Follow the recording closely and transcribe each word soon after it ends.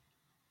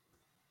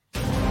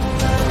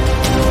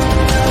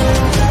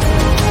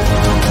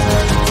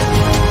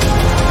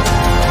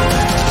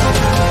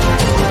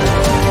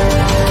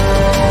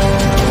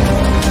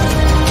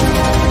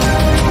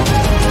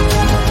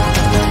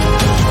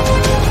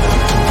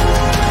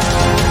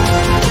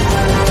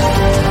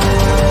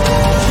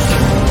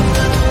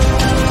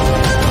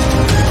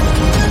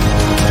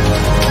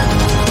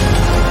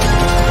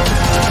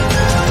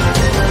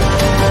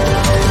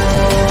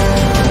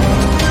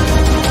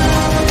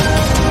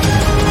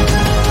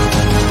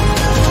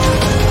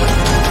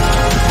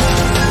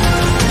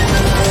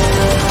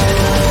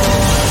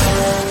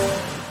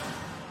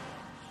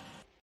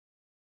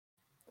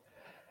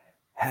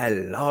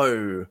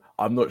Hello.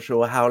 I'm not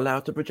sure how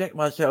loud to project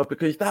myself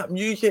because that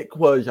music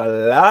was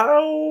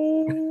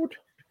loud.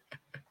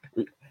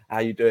 How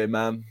you doing,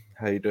 man?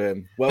 How you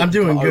doing? I'm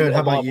doing good.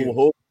 How about you?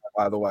 Hall,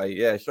 by the way.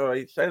 Yeah,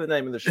 sorry. Say the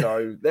name of the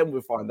show, then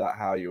we'll find out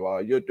how you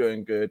are. You're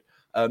doing good.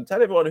 Tell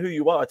everyone who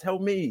you are. Tell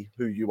me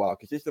who you are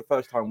because this is the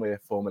first time we're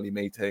formally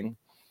meeting.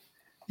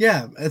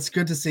 Yeah, it's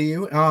good to see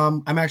you.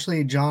 I'm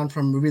actually John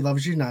from Movie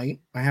Lovers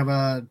Unite. I have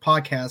a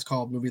podcast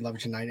called Movie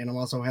Lovers Unite, and I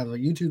also have a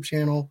YouTube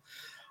channel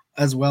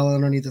as well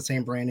underneath the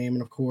same brand name.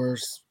 And of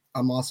course,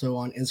 I'm also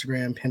on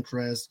Instagram,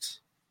 Pinterest,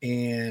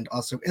 and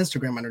also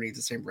Instagram underneath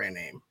the same brand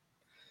name.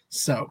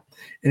 So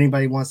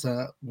anybody wants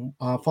to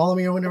follow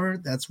me or whatever,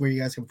 that's where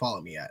you guys can follow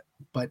me at.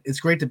 But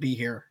it's great to be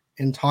here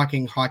and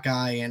talking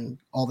Hawkeye and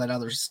all that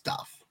other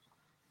stuff.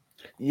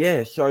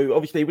 Yeah, so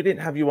obviously we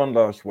didn't have you on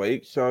last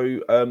week.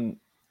 So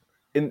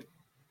in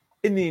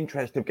the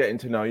interest of getting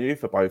to know you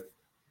for both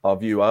our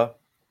viewer,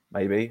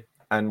 maybe,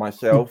 and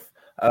myself,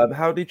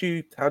 how did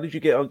you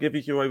get on? Give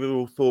us your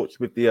overall thoughts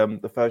with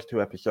the first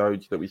two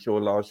episodes that we saw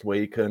last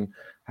week and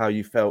how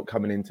you felt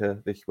coming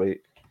into this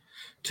week.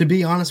 To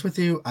be honest with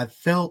you, I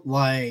felt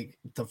like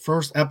the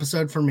first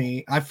episode for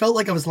me, I felt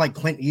like I was like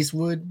Clint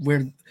Eastwood,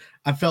 where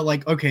I felt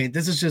like, okay,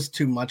 this is just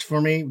too much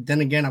for me. Then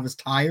again, I was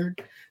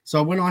tired. So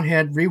I went on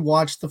ahead,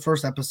 rewatched the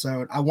first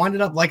episode. I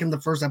wound up liking the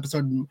first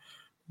episode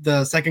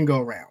the second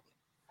go around.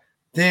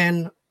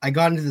 Then I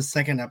got into the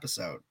second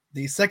episode.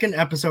 The second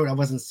episode I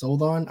wasn't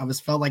sold on. I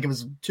felt like it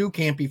was too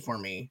campy for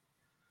me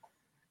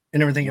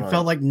and everything. Right. It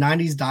felt like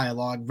 90s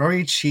dialogue,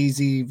 very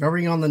cheesy,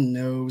 very on the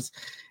nose.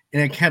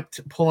 And it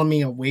kept pulling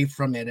me away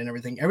from it and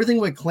everything. Everything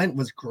with Clint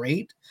was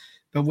great,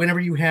 but whenever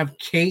you have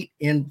Kate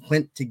and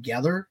Clint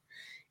together,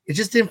 it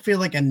just didn't feel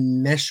like a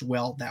mesh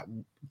well that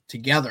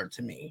together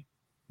to me.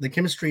 The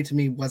chemistry to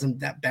me wasn't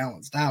that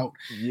balanced out.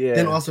 Yeah.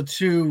 Then also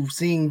too,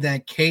 seeing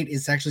that Kate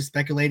is actually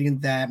speculating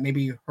that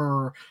maybe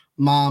her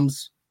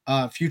mom's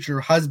future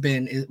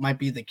husband might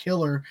be the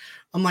killer.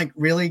 I'm like,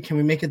 really? Can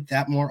we make it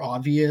that more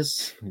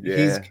obvious?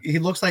 Yeah. He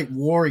looks like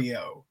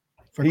Wario.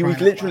 He was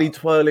literally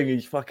twirling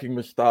his fucking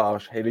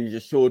moustache. He's a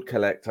sword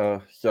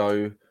collector,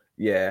 so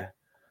yeah,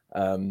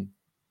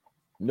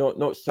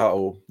 not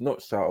subtle.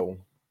 No,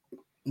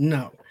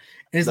 and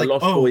it's like,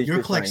 oh,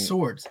 you collect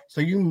swords,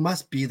 so you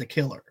must be the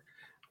killer.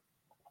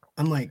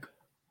 I'm like,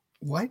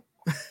 what?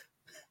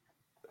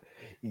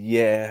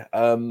 Yeah,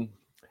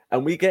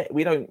 and we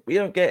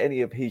don't get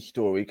any of his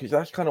story because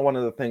that's kind of one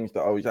of the things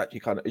that I was actually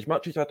kind of, as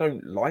much as I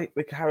don't like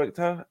the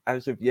character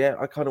as of yet,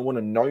 I kind of want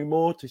to know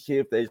more to see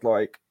if there's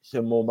like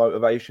some more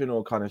motivation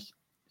or kind of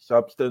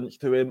substance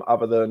to him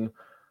other than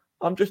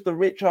I'm just a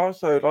rich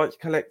arsehole likes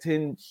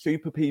collecting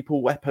super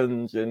people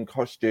weapons and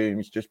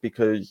costumes just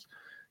because,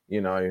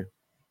 you know,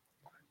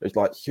 there's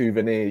like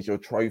souvenirs or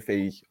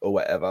trophies or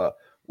whatever,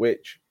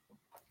 which,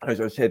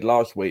 as I said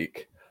last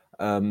week,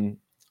 I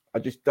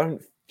just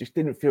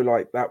didn't feel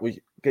like that was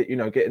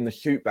getting the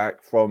suit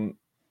back from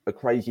a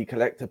crazy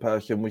collector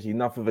person was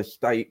enough of a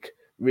stake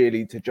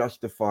really to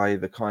justify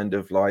the kind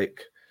of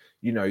like,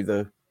 you know,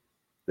 the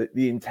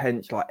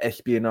intense like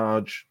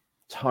espionage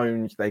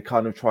tones they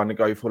kind of trying to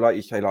go for, like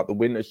you say, like the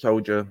Winter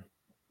Soldier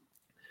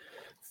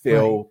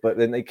feel, right. But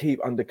then they keep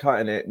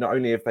undercutting it. Not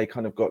only have they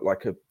kind of got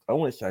like I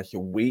want to say it's a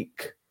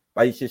weak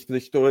basis for the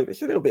story,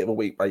 it's a little bit of a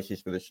weak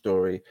basis for the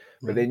story, right.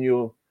 But then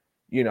you're,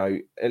 you know,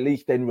 at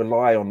least then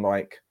rely on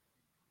like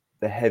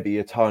the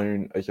heavier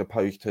tone as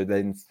opposed to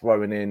then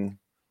throwing in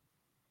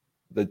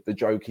the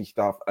jokey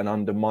stuff and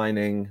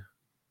undermining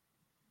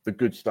the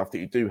good stuff that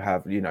you do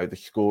have. You know, the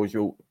scores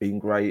all been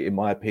great in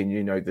my opinion.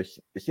 You know, the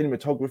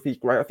cinematography is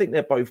great. I think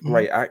they're both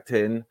great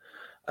acting.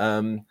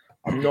 I'm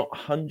not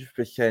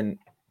 100%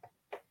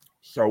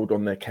 sold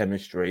on their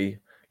chemistry.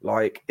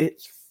 Like,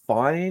 it's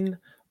fine,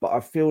 but I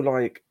feel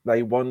like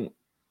they want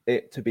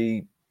it to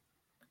be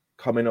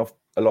coming off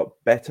a lot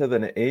better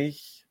than it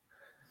is.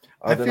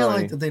 I feel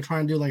like that they try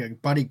and do like a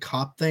buddy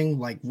cop thing,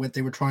 like what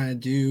they were trying to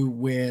do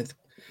with,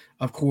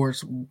 of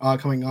course,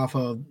 coming off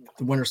of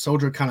the Winter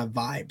Soldier kind of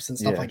vibes and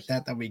stuff like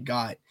that we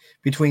got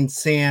between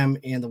Sam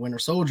and the Winter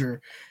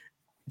Soldier.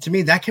 To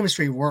me, that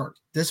chemistry worked.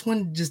 This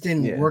one just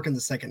didn't work in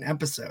the second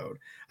episode.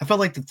 I felt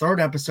like the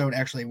third episode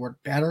actually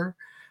worked better,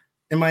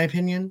 in my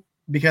opinion,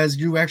 because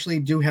you actually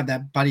do have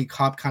that buddy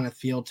cop kind of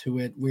feel to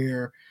it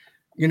where,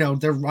 you know,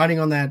 they're riding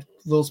on that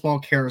little small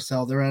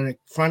carousel. They're at a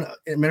front.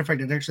 As a matter of fact,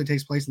 it actually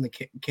takes place in the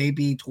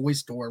KB toy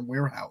store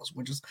warehouse,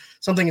 which is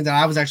something that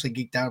I was actually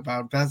geeked out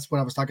about. That's what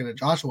I was talking to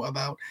Joshua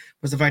about,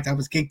 was the fact I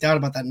was geeked out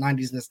about that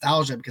 90s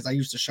nostalgia because I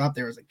used to shop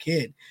there as a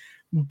kid.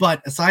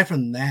 But aside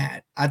from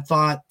that, I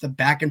thought the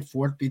back and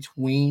forth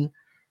between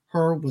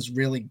her was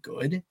really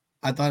good.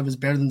 I thought it was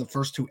better than the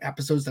first two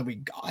episodes that we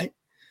got.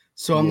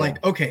 So I'm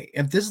like, okay,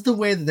 if this is the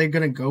way that they're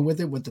going to go with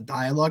it, with the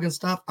dialogue and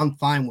stuff, I'm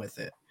fine with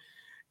it.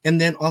 And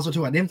then also,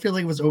 too, I didn't feel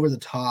like it was over the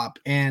top.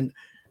 And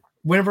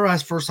whenever I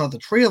first saw the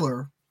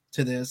trailer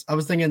to this, I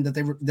was thinking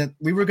that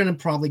we were going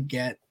to probably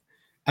get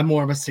a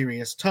more of a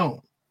serious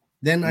tone.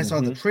 Then I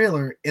saw the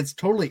trailer. It's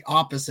totally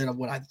opposite of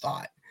what I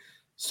thought.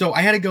 So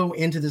I had to go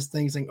into this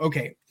thing saying,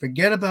 okay,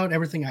 forget about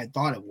everything I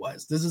thought it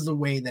was. This is the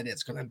way that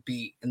it's going to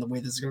be and the way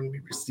this is going to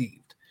be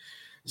received.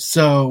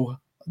 So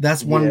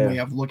that's one way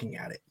of looking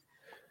at it.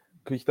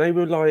 Because they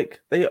were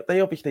like,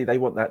 they obviously they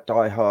want that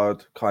Die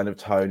Hard kind of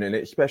tone, and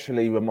it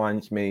especially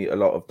reminds me a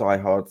lot of Die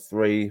Hard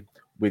 3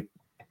 with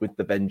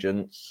the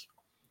vengeance,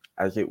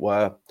 as it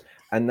were.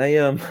 And they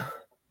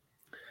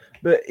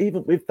but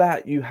even with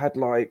that, you had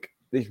like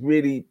this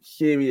really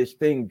serious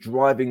thing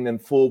driving them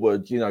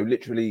forward, you know,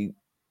 literally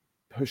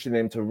pushing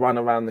them to run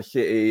around the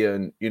city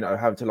and, you know,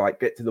 have to like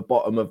get to the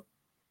bottom of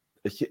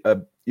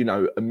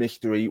a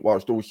mystery,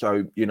 whilst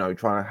also, you know,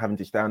 having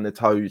to stay on their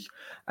toes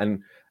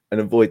and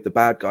avoid the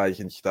bad guys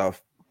and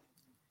stuff.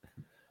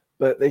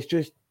 But there's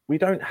just, we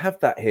don't have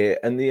that here.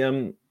 And the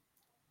I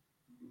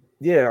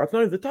don't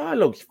know, the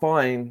dialogue's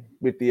fine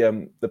with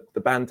the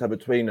banter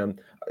between them.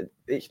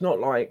 It's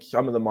not like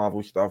some of the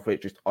Marvel stuff where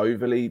it's just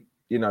overly,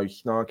 you know,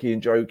 snarky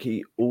and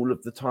jokey all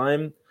of the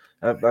time.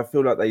 I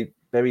feel like they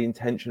very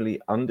intentionally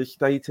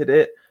understated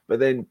it, but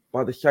then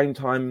by the same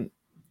time,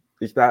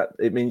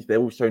 it means they're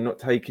also not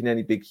taking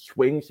any big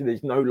swings, so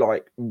there's no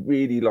like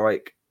really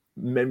like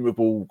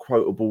memorable,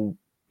 quotable,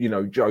 you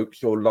know,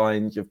 jokes or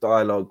lines of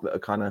dialogue that are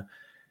kind of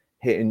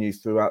hitting you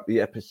throughout the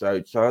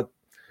episode. So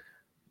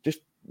I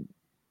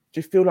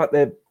just feel like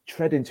they're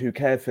treading too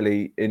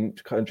carefully in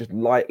kind of just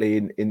lightly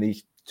in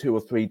these 2 or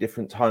 3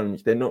 different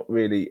tones. They're not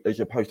really, as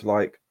opposed to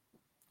like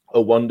a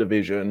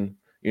WandaVision,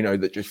 you know,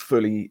 that just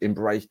fully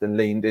embraced and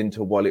leaned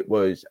into what it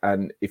was.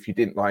 And if you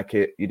didn't like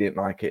it, you didn't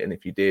like it. And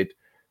if you did,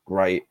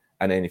 great.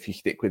 And then if you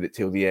stick with it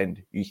till the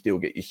end, you still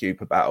get your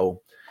super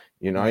battle,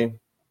 you know?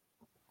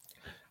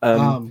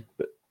 But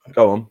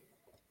go on.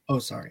 Oh,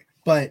 sorry.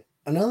 But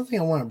another thing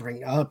I want to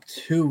bring up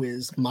too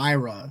is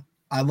Myra.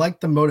 I like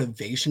the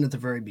motivation at the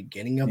very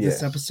beginning of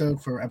this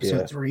episode for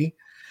episode 3,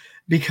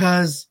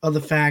 because of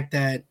the fact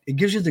that it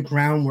gives you the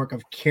groundwork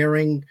of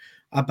caring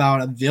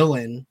about a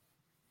villain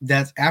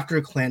that's after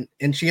Clint,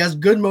 and she has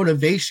good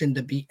motivation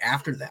to be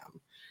after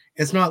them.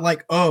 It's not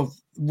like, oh,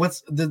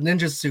 what's the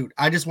ninja suit?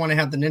 I just want to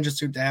have the ninja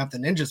suit to have the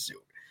ninja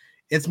suit.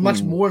 It's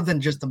much more than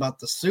just about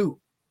the suit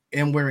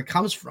and where it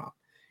comes from.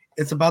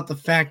 It's about the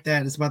fact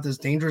that it's about this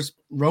dangerous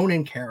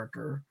Ronin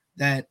character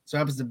that so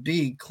happens to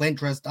be Clint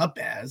dressed up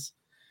as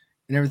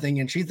and everything.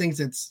 And she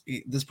thinks it's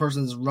this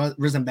person's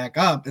risen back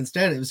up.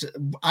 Instead,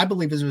 I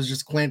believe it was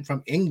just Clint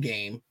from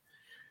Endgame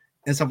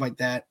and stuff like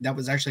that. That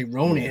was actually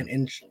Ronin.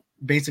 And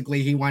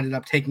basically he winded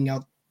up taking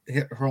out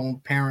her own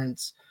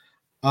parents'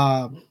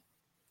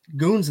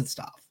 goons and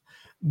stuff.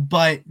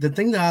 But the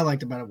thing that I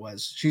liked about it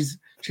was she's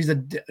a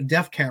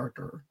deaf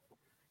character,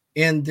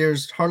 and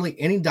there's hardly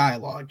any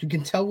dialogue. You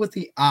can tell with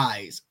the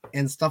eyes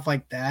and stuff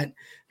like that,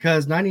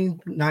 because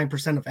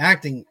 99% of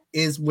acting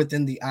is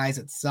within the eyes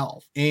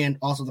itself, and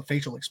also the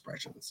facial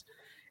expressions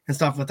and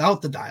stuff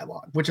without the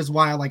dialogue, which is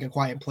why I like A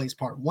Quiet Place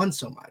Part 1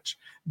 so much.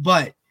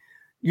 But,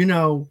 you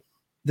know,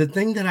 the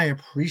thing that I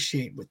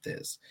appreciate with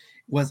this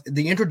was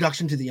the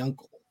introduction to the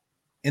uncle,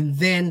 and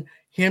then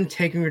him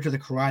taking her to the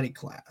karate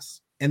class.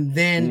 And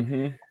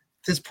then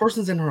this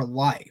person's in her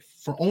life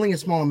for only a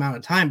small amount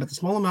of time, but the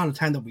small amount of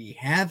time that we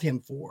have him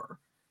for,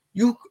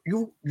 your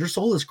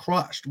soul is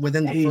crushed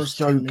within the first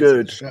 10 minutes good.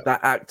 Of the show.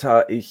 That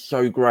actor is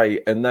so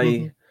great, and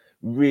they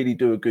really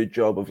do a good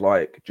job of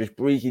like just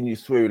breezing you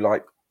through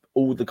like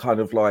all the kind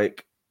of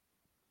like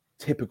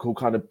typical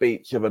kind of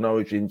beats of an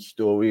origin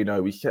story. You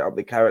know, we set up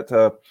the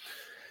character,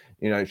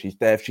 you know, she's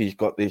deaf, she's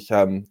got this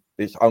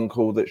this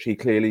uncle that she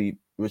clearly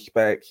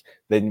respects,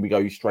 then we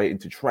go straight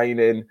into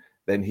training,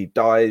 then he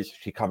dies,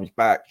 she comes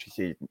back, she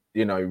sees,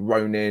 you know,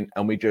 Ronin,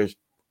 and we just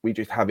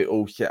have it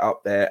all set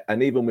up there.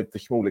 And even with the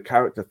smaller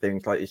character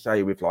things, like you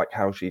say, with like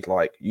how she's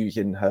like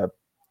using her,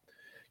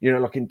 you know,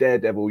 like in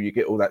Daredevil, you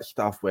get all that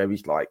stuff where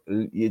he's like,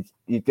 you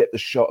get the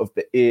shot of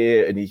the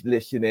ear and he's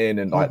listening,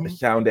 and like the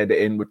sound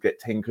editing would get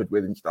tinkered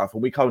with and stuff.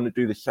 And we kind of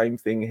do the same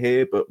thing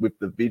here, but with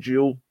the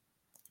visual.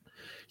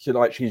 So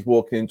like she's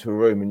walking into a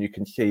room and you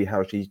can see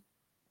how she's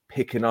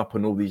picking up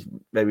on all these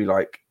very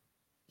like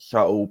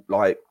subtle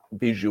like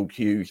visual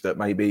cues that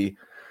maybe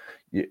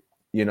you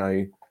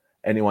know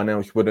anyone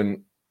else wouldn't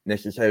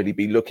necessarily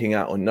be looking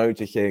at or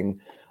noticing.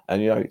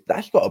 And you know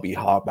that's got to be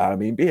hard, man. I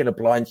mean, being a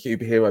blind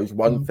superhero is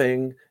one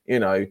thing, you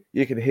know,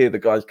 you can hear the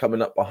guys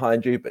coming up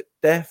behind you, but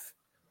deaf,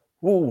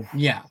 ooh,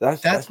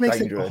 that makes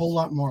dangerous. It a whole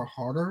lot more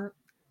harder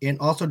and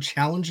also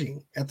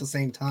challenging at the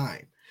same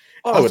time.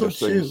 I would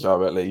assume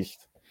so, at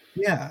least.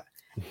 Yeah.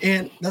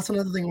 And that's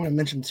another thing I want to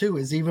mention too,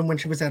 is even when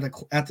she was at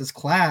this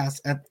class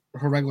at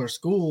her regular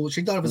school,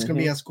 she thought it was going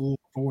to be a school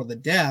for the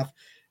deaf,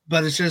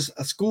 but it's just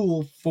a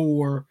school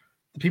for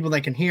the people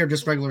that can hear,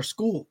 just regular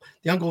school.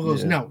 The uncle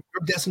goes, no,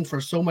 you're destined for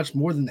so much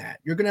more than that.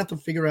 You're going to have to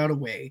figure out a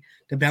way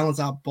to balance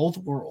out both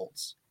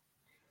worlds,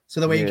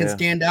 so that way you can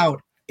stand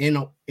out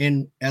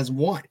in as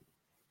one.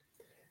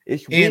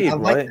 It's weird, I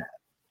like right?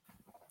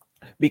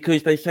 That.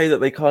 Because they say that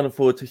they can't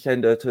afford to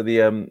send her to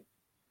the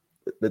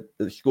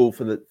school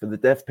for the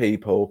deaf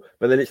people,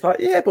 but then it's like,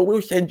 yeah, but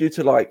we'll send you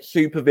to like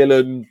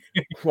supervillain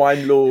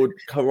crime lord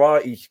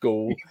karate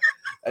school,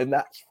 and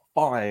that's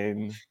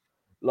fine,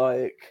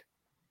 Like,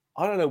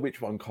 I don't know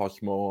which one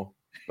costs more,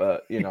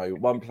 but you know,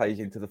 one plays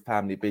into the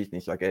family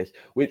business, I guess.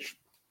 Which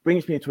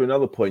brings me to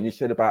another point. You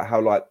said about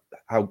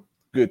how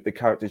good the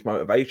characters'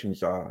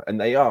 motivations are, and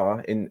they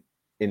are in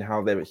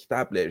how they're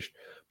established,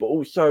 but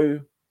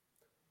also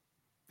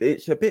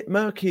it's a bit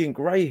murky and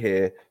grey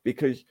here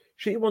because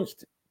she wants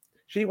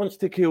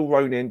to kill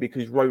Ronin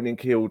because Ronin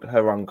killed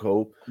her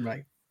uncle.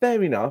 Right.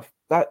 Fair enough.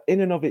 That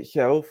in and of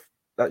itself,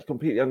 that's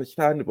completely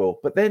understandable.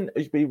 But then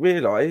as we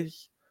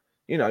realise,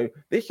 you know,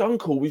 this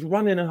uncle was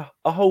running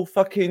a whole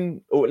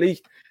fucking, or at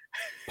least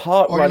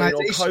part running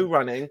or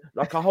co-running,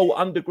 like a whole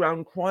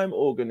underground crime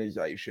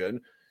organization.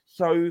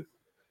 So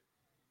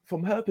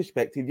from her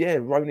perspective, yeah,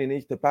 Ronin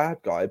is the bad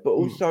guy, but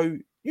also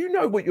you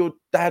know what your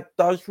dad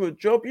does for a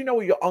job, you know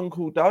what your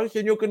uncle does,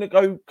 and you're going to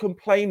go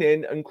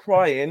complaining and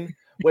crying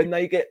when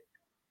they get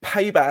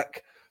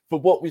payback for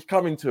what was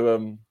coming to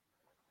them.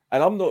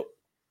 And I'm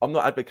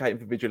not advocating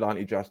for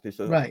vigilante justice.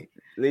 So right.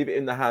 Leave it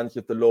in the hands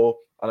of the law.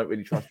 I don't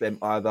really trust them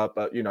either.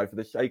 But you know, for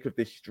the sake of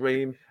this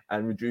stream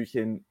and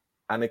reducing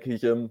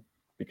anarchism,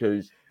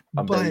 because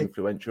I'm very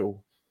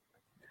influential.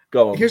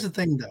 Go on. Here's the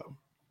thing, though,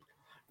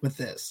 with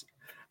this.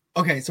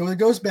 Okay, so it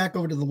goes back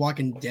over to the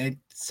Walking Dead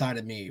side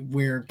of me,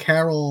 where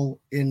Carol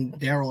and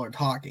Daryl are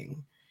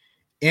talking,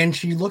 and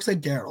she looks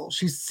at Daryl.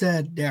 She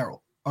said,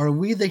 "Daryl, are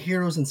we the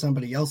heroes in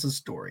somebody else's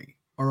story,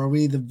 or are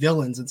we the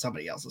villains in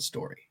somebody else's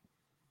story?"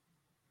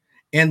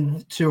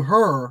 And to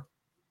her,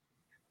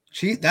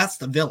 that's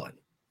the villain.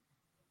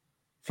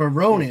 For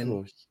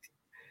Ronin,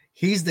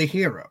 he's the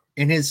hero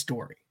in his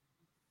story.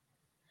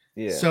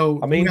 Yeah. So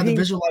I mean, we have the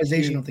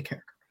visualization of the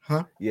character.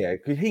 Huh? Yeah,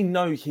 because he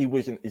knows he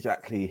wasn't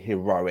exactly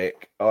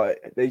heroic.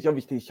 There's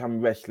obviously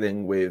some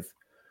wrestling with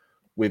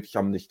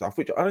some of the stuff,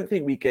 which I don't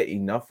think we get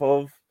enough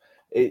of.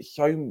 It's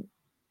so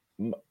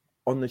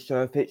on the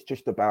surface,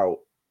 just about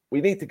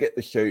we need to get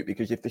the suit,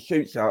 because if the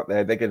suit's out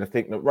there, they're going to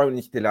think that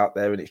Ronin's still out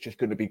there, and it's just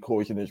going to be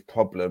causing us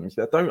problems.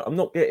 I'm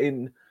not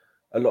getting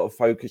a lot of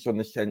focus on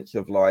the sense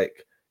of,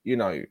 like, you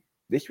know,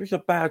 this was a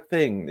bad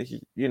thing. This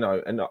is, you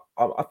know, and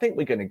I think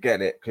we're going to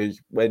get it, because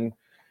when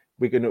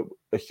we're going to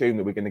assume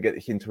that we're going to get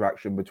this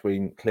interaction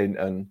between Clint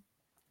and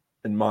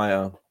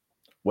Maya,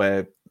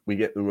 where we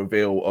get the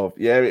reveal of,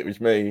 yeah, it was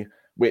me,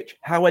 which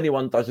how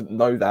anyone doesn't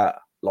know that,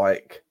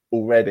 like,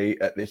 already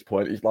at this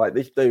point is like,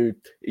 this dude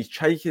is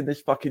chasing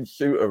this fucking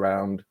suit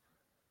around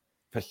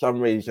for some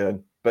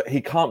reason, but he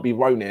can't be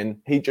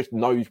Ronin. He just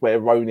knows where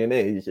Ronin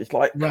is. It's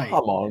like, right.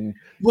 Come on.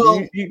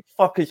 Well, you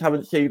fuckers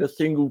haven't seen a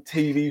single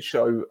TV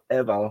show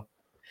ever.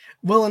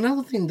 Well,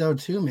 another thing though,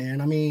 too,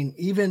 man, I mean,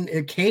 even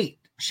Kate,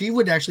 she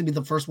would actually be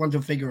the first one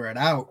to figure it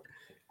out.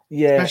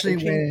 Yeah. Especially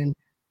when,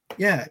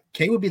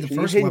 Kate would be the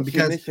first one,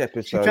 because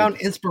she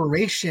found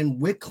inspiration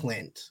with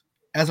Clint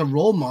as a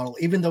role model,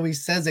 even though he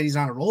says that he's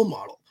not a role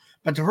model.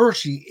 But to her,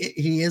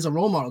 he is a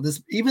role model.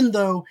 This, even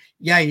though,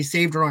 he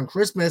saved her on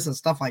Christmas and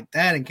stuff like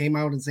that, and came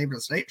out and saved a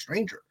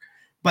stranger.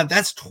 But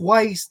that's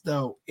twice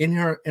though in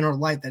her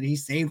life that he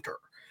saved her,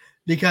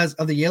 because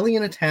of the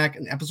alien attack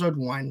in episode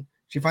 1.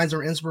 She finds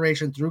her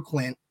inspiration through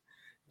Clint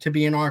to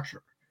be an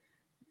archer.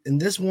 In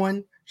this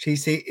one,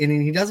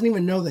 and he doesn't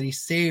even know that he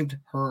saved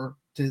her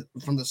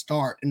from the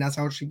start, and that's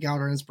how she got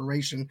her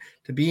inspiration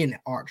to be an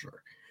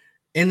archer.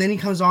 And then he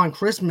comes on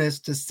Christmas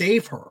to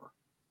save her,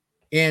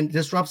 and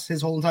disrupts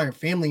his whole entire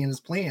family and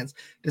his plans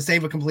to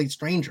save a complete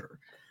stranger.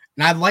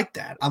 And I like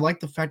that. I like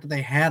the fact that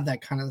they had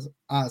that kind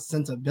of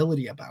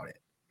sensibility about it.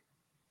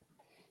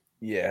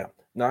 Yeah.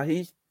 Now,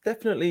 he's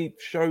definitely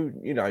shown,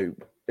 you know,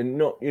 and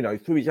not, you know,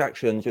 through his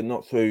actions and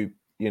not through,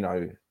 you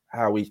know,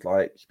 how he's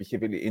like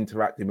specifically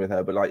interacting with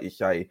her. But like you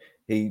say,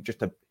 he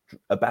just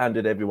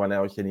abandoned everyone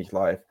else in his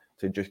life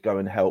to just go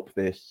and help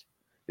this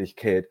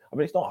kid. I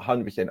mean, it's not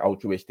 100%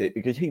 altruistic,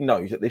 because he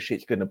knows that this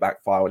shit's going to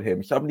backfire on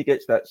him. Somebody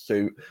gets that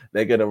suit,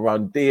 they're going to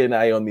run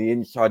DNA on the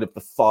inside of the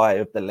thigh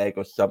of the leg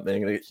or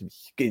something, and get some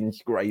skin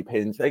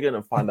scrapings. They're going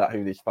to find out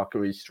who this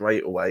fucker is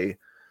straight away.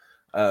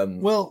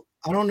 Well,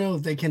 I don't know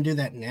if they can do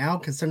that now,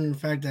 considering the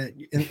fact that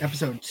in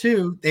episode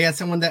 2 they had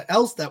someone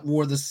else that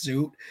wore the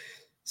suit,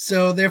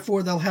 so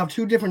therefore they'll have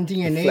 2 different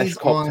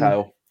DNAs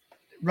on.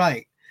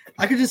 Right.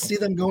 I could just see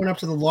them going up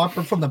to the law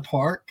firm from the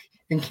park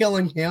and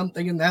killing him,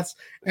 thinking that's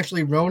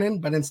actually Ronin,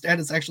 but instead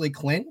it's actually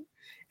Clint.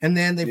 And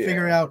then they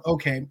figure out,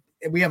 okay,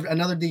 we have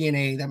another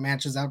DNA that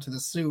matches out to the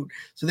suit,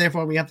 so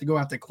therefore we have to go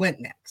after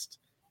Clint next.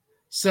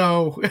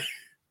 So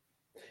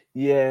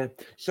yeah.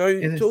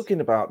 So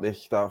talking about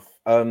this stuff,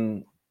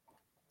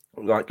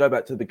 like, go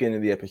back to the beginning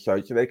of the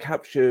episode. So they're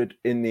captured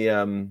in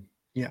the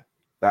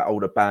that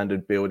old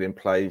abandoned building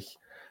place,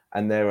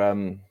 and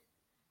they're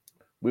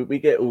we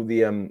get all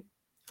the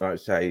I'd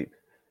say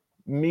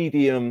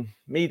medium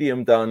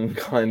done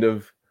kind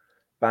of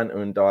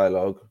banter and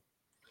dialogue.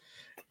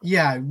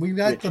 Yeah, we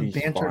got the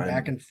banter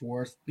back and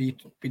forth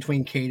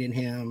between Kate and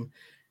him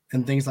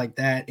and things like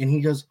that. And he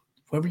goes,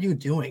 "What were you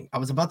doing? I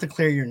was about to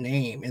clear your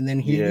name." And then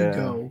here you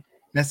go,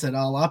 mess it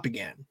all up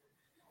again.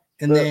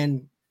 And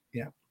then,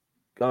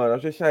 God, I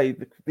was just say,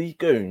 these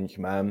goons,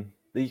 man,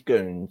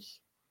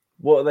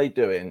 what are they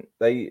doing?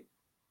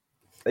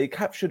 they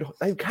captured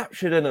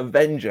an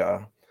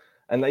Avenger,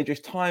 and they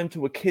just tie him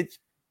to a kid's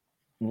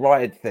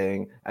ride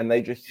thing, and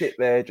they just sit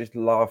there just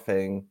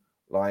laughing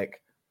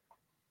like,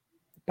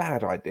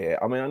 bad idea.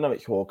 I mean, I know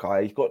it's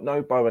Hawkeye, he's got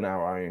no bow and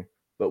arrow,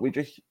 but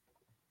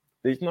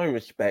there's no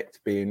respect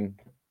being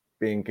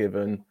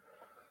given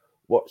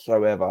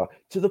whatsoever,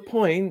 to the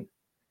point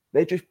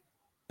they're just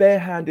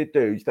barehanded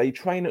dudes. They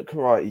train at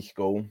karate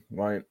school,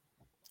 right?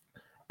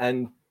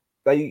 And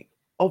they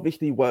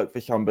obviously work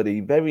for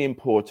somebody very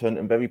important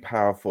and very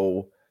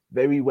powerful,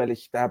 very well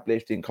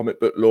established in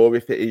comic book lore,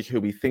 if it is who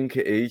we think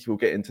it is. We'll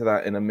get into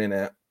that in a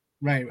minute.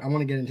 Right. I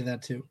want to get into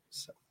that too.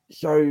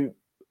 So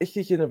this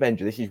is an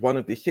Avenger. This is one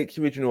of the 6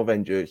 original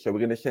Avengers. So we're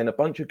going to send a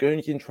bunch of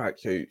goons in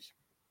tracksuits,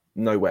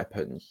 no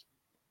weapons.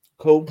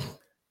 Cool.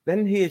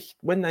 Then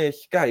when they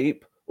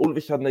escape, all of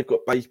a sudden they've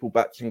got baseball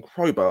bats and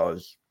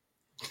crowbars.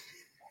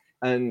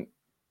 And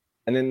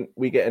then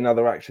we get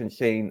another action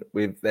scene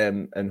with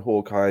them and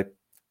Hawkeye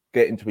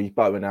get into his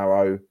bow and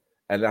arrow.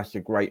 And that's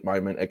a great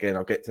moment. Again,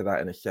 I'll get to that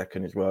in a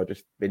second as well. I'll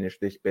just finish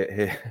this bit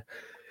here.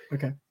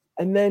 Okay.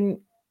 And then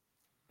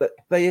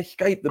they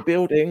escape the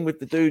building with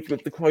the dudes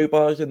with the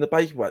crowbars and the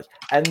baseball bats.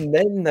 And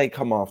then they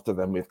come after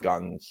them with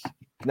guns.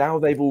 Now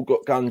they've all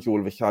got guns all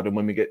of a sudden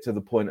when we get to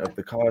the point of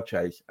the car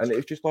chase. And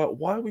it's just like,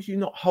 why was you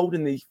not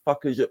holding these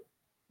fuckers at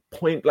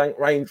point blank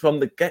range from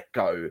the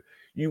get-go?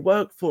 You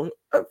work for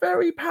a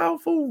very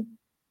powerful,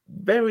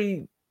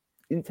 very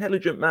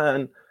intelligent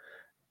man,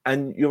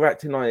 and you're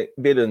acting like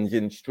villains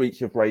in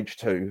Streets of Rage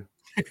 2.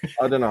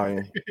 I don't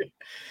know.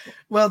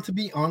 Well, to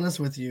be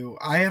honest with you,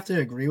 I have to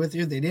agree with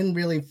you. They didn't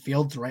really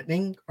feel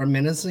threatening or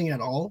menacing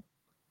at all.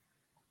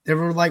 They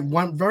were like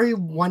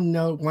one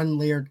note, one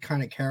layered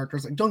kind of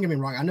characters. Like, don't get me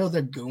wrong, I know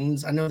they're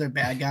goons, I know they're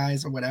bad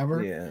guys or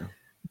whatever. Yeah.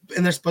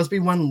 And they're supposed to be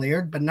one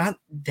layered, but not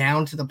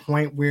down to the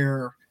point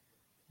where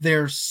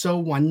they're so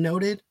one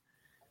noted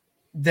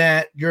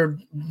that you're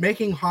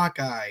making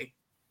Hawkeye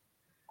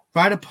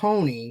ride a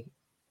pony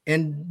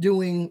and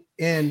doing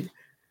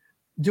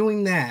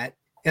that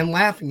and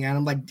laughing at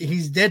him like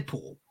he's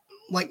Deadpool.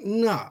 Like,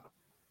 no.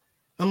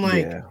 I'm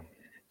like,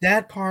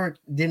 that part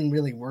didn't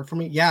really work for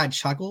me. Yeah, I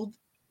chuckled,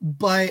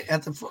 but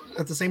at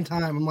the same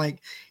time, I'm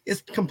like,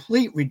 it's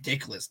complete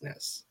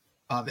ridiculousness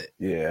of it.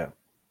 Yeah.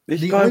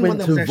 The only one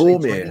that was actually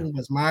threatening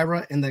was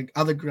Myra and the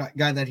other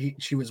guy that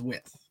she was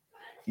with.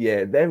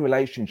 Yeah, their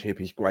relationship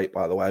is great,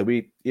 by the way.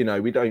 We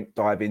don't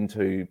dive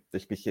into the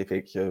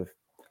specifics of,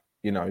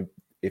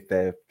 if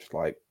they're just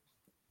like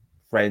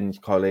friends,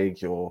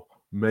 colleagues, or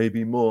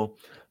maybe more.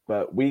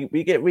 But we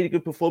get really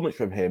good performance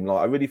from him. Like,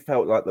 I really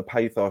felt like the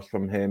pathos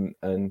from him,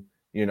 and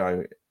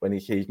when he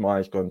sees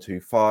Maya's gone too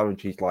far and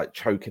she's like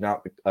choking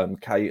up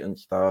Kate and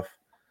stuff,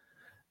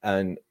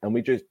 and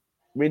we just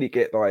really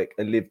get like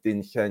a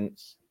lived-in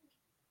sense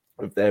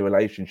of their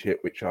relationship,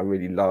 which I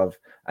really love.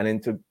 And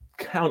then to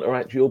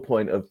counteract your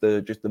point of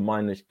the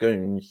mindless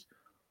goons,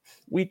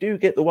 we do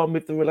get the one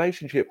with the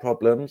relationship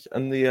problems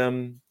and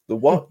the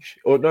watch,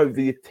 or no,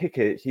 the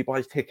tickets. He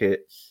buys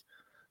tickets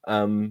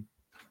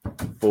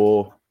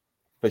for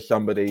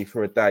somebody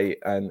for a date,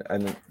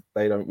 and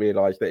they don't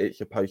realize that it's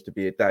supposed to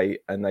be a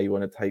date, and they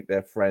want to take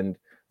their friend.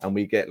 And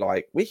we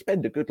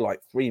spend a good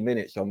 3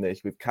 minutes on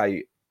this with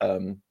Kate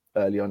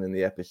early on in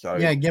the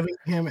episode. Yeah, giving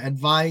him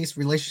advice,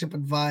 relationship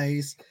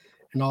advice,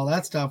 and all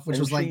that stuff, which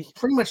was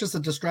pretty much just a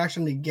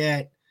distraction to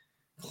get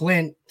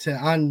Clint to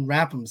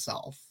unwrap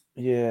himself.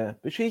 Yeah,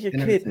 but she's a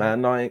kid,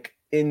 man. Like,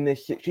 in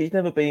this, she's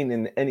never been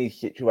in any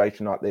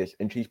situation like this,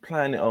 and she's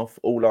playing it off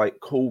all like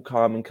cool,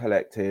 calm, and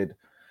collected.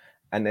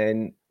 And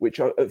then, which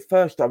at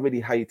first I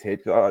really hated,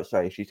 because like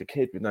I say, she's a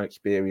kid with no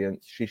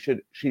experience. She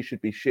should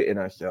be shitting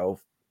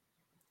herself.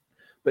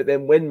 But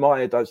then when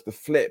Maya does the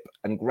flip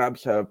and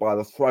grabs her by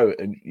the throat,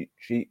 and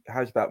she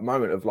has that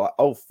moment of like,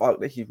 oh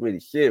fuck, this is really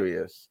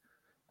serious.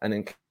 And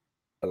then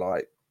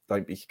like,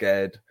 don't be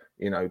scared,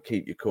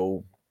 keep your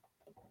cool,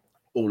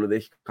 all of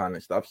this kind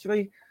of stuff. So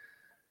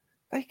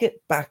they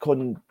get back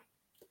on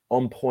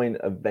point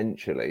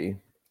eventually.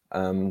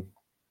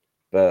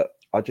 But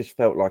I just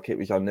felt like it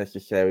was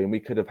unnecessary, and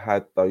we could have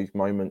had those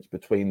moments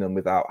between them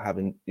without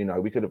having,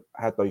 we could have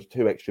had those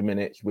 2 extra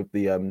minutes with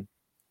the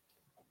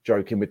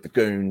joking with the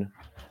goon,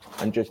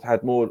 and just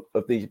had more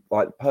of these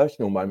like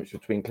personal moments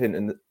between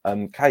Clint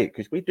and Kate,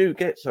 because we do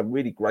get some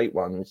really great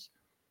ones.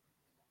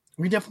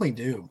 We definitely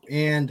do.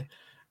 And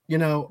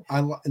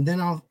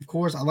of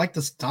course I like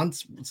the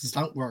stunts. The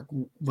stunt work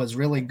was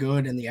really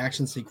good in the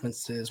action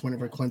sequences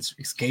whenever Clint's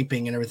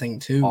escaping and everything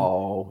too.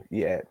 Oh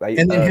yeah,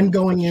 and then him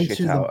going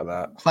into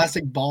the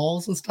plastic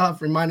balls and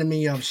stuff reminded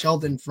me of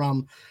Sheldon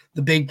from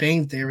The Big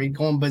Bang Theory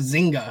going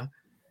bazinga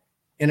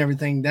and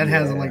everything. That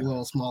has a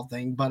little small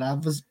thing, but I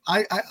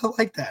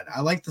like that.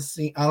 I like the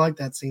scene. I like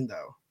that scene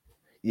though.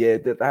 Yeah,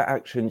 that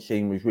action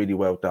scene was really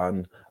well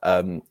done.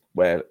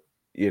 Where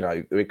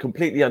we're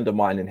completely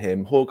undermining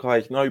him.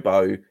 Hawkeye's no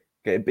bow,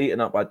 getting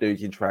beaten up by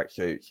dudes in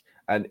tracksuits.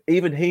 And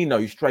even he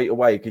knows straight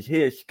away, because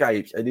he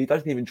escapes and he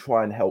doesn't even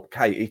try and help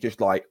Kate. He's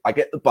just like, I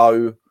get the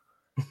bow,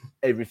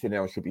 everything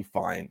else will be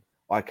fine.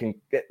 I can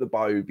get the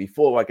bow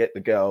before I get the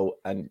girl,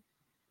 and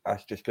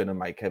that's just going to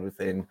make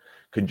everything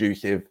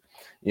conducive,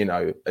 you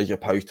know, as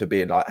opposed to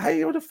being like,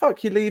 hey, what the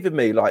fuck you leaving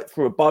me? Like,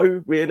 for a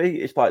bow,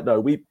 really? It's like, no,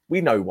 we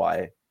know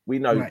why. We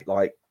know, right.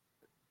 Like,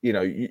 you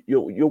know,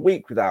 you're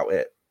weak without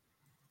it.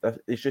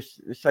 It's just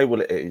say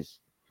what it is,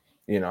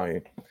 you know.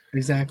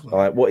 Exactly.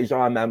 Like, what is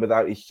Iron Man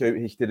without his suit?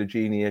 He's still a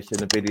genius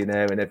and a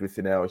billionaire and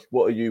everything else.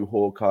 What are you,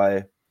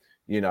 Hawkeye?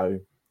 You know,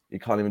 you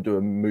can't even do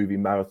a movie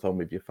marathon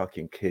with your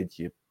fucking kids,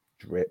 you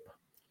drip.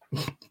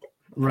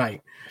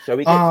 Right. So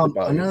we get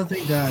another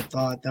thing that I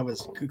thought that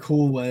was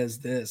cool was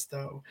this,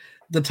 though.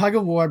 The tug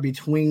of war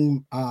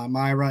between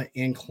Myra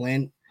and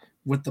Clint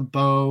with the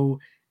bow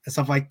and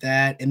stuff like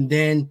that. And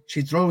then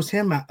she throws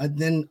him out. And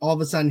then all of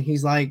a sudden he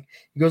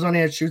goes on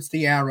there, shoots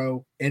the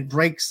arrow. It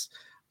breaks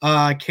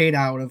Kate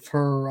out of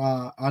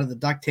the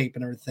duct tape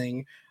and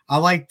everything. I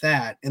like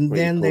that. And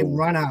pretty then cool. They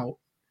run out.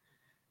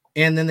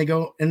 And then they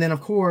go. And then,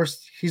 of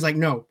course, he's like,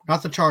 no,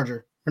 not the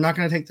charger. We're not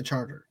going to take the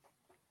charger.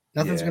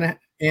 Nothing's going to.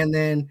 And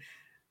then.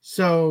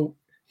 So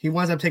he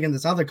winds up taking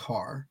this other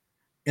car.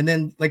 And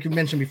then, like you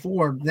mentioned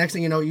before, next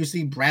thing you know, you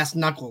see brass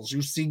knuckles.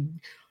 You see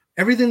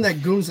everything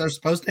that goons are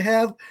supposed to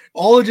have.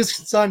 All of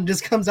just sudden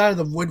just comes out of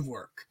the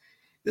woodwork.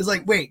 It's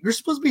like, wait, you're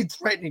supposed to be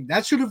threatening.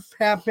 That should have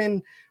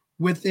happened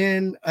as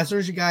soon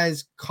as you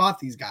guys caught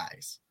these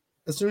guys.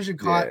 As soon as you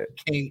caught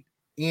Kate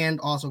and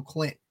also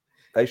Clint.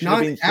 They should have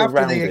been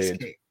after they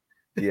escaped.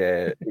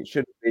 Yeah, it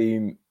should have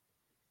been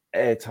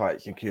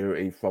airtight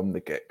security from the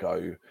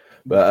get-go.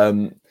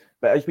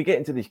 But as we get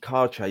into this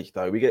car chase,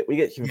 though, we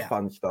get some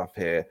fun stuff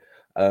here.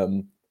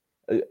 You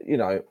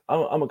know,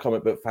 I'm a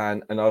comic book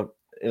fan, and I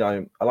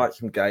like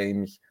some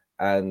games.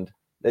 And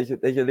there's a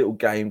little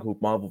game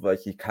called Marvel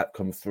vs.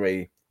 Capcom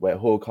 3 where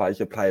Hawkeye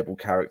is a playable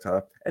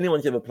character.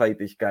 Anyone's ever played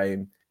this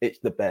game, it's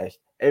the best.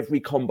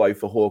 Every combo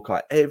for Hawkeye,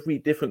 every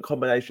different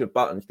combination of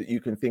buttons that you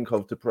can think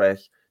of to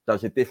press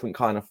does a different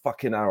kind of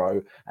fucking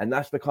arrow, and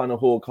that's the kind of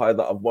Hawkeye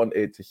that I've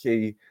wanted to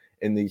see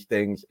in these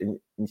things.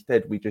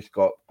 Instead, we just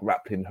got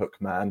grappling hook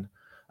man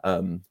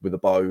with a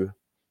bow,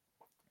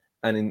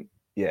 and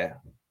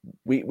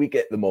we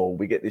get them all.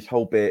 We get this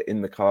whole bit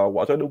in the car.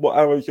 I don't know what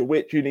arrows are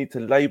which. You need to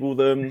label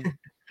them.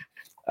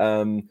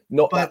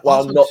 Not that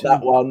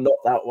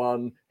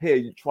one. Here,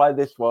 you try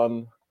this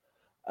one.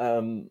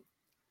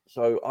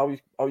 So I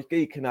was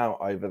geeking out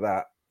over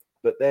that,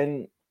 but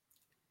then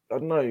I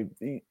don't know.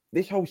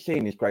 This whole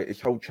scene is great.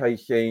 This whole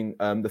chase scene,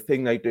 the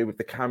thing they do with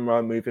the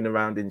camera moving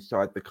around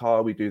inside the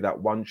car, we do that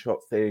one-shot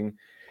thing,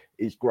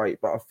 is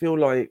great. But I feel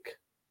like,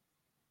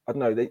 I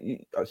don't know,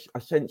 I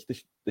sense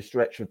the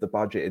stretch of the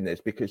budget in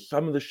this, because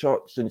some of the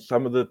shots and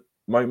some of the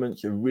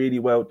moments are really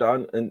well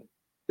done, and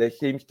there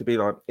seems to be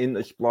like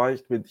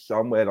interspliced with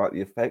some where like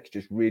the effects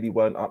just really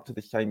weren't up to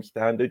the same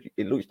standard.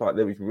 It looks like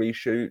there was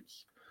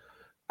reshoots,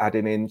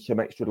 adding in some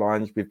extra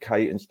lines with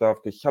Kate and stuff,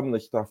 because some of the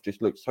stuff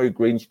just looks so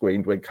green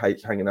screened when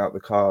Kate's hanging out the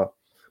car,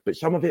 but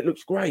some of it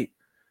looks great.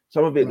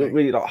 Some of it looked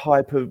really like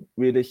hyper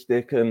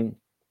realistic, and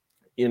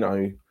you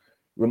know,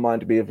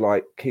 reminded me of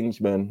like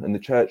Kingsman and the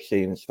church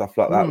scene and stuff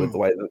like that, with the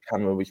way that the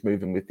camera was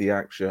moving with the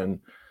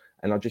action.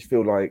 And I just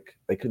feel like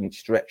they couldn't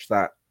stretch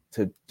that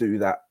to do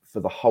that for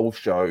the whole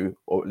show,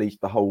 or at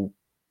least the whole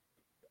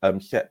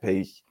set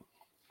piece,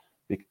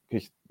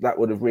 because that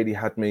would have really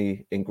had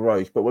me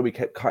engrossed. But when we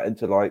kept cutting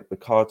to like the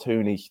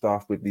cartoony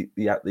stuff with the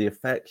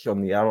effects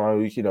on the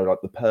arrows, you know,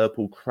 like the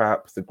purple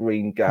crap, the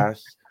green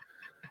gas,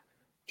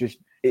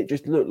 it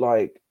just looked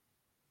like,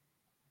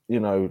 you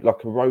know,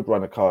 like a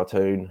Roadrunner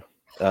cartoon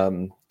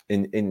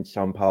in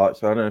some parts.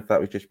 So I don't know if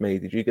that was just me.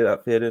 Did you get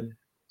that feeling?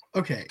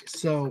 Okay,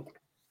 so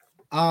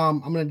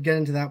I'm gonna get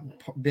into that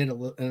bit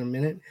in a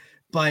minute,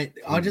 but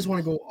I just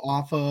want to go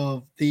off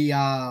of the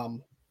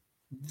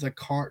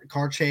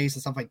car chase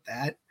and stuff like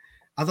that.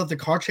 I thought the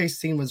car chase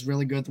scene was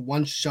really good. The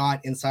one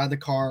shot inside the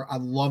car, I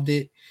loved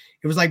it.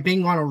 It was like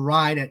being on a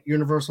ride at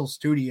Universal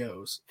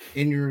Studios,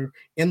 and you're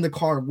in the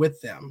car with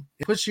them.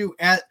 It puts you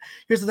at,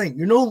 here's the thing,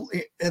 you know,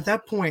 at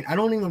that point, I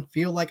don't even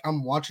feel like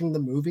I'm watching the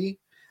movie.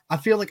 I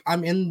feel like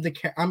I'm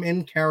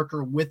in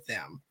character with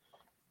them,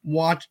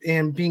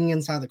 and being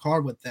inside the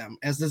car with them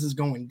as this is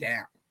going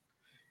down.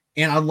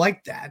 And I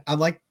like that. I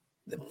like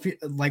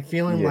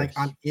feeling like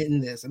I'm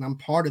in this and I'm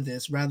part of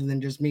this, rather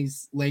than just me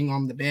laying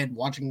on the bed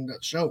watching the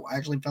show. I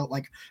actually felt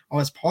like I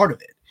was part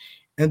of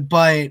it.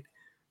 But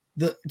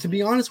to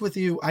be honest with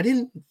you, I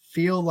didn't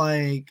feel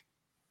like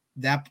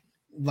that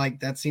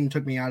scene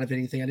took me out of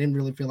anything. I didn't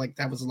really feel like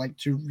that was like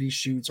 2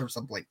 reshoots or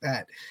something like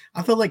that.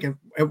 I felt like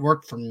it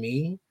worked for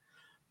me.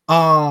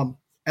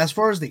 As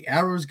far as the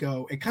arrows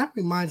go, it kind of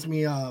reminds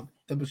me of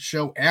the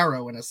show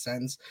Arrow in a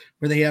sense,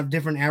 where they have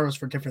different arrows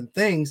for different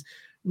things,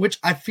 which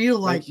I feel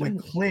like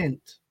with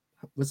Clint,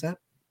 was that?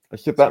 I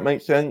said that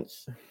makes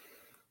sense.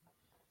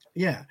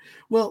 Yeah.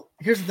 Well,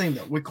 here's the thing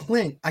though. With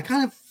Clint, I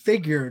kind of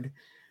figured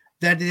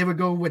that they would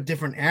go with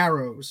different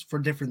arrows for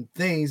different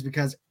things,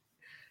 because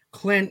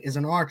Clint is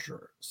an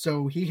archer,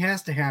 so he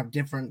has to have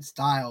different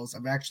styles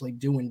of actually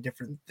doing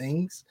different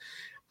things.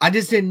 I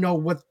just didn't know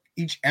what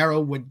each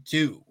arrow would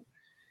do,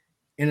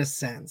 in a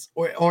sense,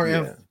 or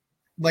if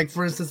like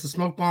for instance, the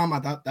smoke bomb, I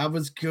thought that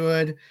was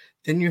good.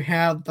 Then you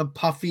have the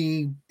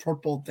puffy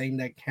purple thing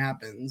that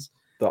happens.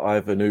 The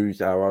Ivan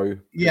Ooze arrow.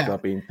 Yeah.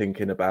 I've been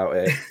thinking about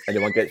it.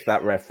 Anyone gets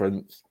that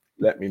reference,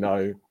 let me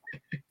know.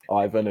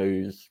 Ivan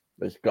Ooze.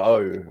 Let's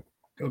go.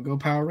 Go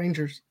Power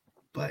Rangers.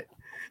 But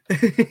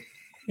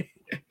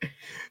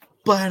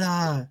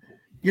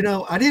you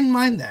know, I didn't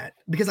mind that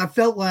because I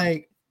felt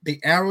like the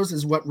arrows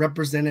is what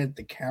represented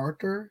the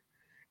character.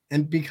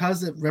 And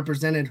because it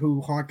represented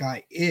who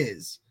Hawkeye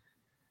is,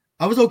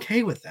 I was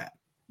okay with that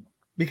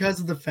because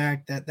of the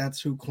fact that that's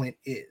who Clint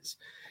is.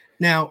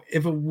 Now,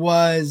 if it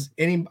was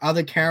any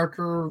other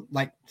character,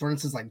 like for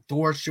instance, like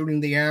Thor shooting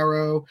the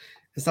arrow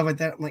and stuff like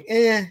that, I'm like,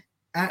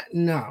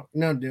 no,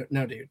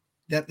 dude.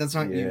 That's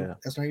not you.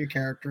 That's not your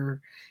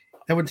character.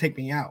 That would take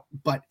me out.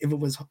 But if it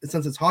was,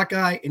 since it's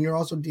Hawkeye and you're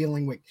also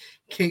dealing with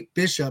Kate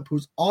Bishop,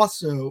 who's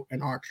also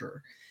an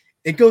archer,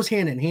 it goes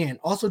hand in hand.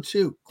 Also,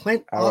 too,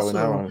 Clint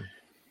also.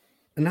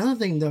 Another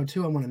thing, though,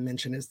 too, I want to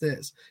mention is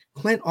this.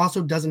 Clint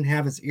also doesn't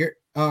have his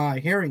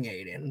hearing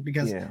aid in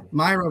because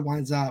Myra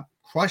winds up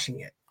crushing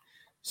it.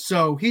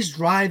 So he's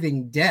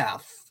driving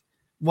deaf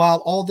while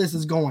all this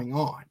is going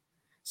on.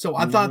 So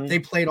I thought they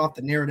played off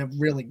the narrative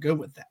really good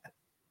with that.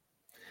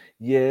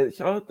 Yeah,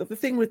 so the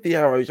thing with the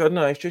arrows, I don't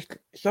know, it's just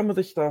some of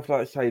the stuff,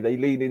 like I say, they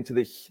lean into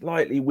this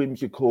slightly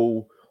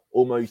whimsical,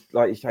 almost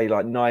like you say,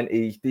 like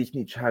 90s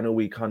Disney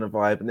Channel-y kind of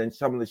vibe. And then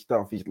some of the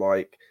stuff is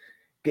like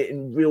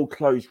getting real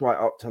close right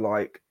up to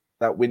like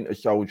that Winter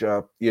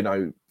Soldier, you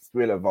know,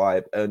 thriller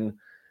vibe. And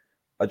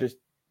I just,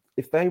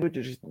 if they would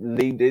just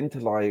leaned into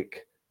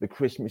like the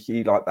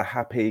Christmassy, like the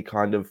happy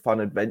kind of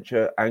fun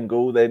adventure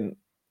angle, then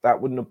that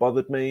wouldn't have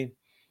bothered me.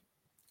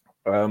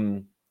 I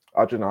don't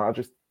know, I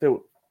just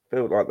felt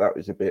like that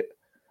was a bit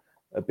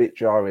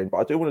jarring. But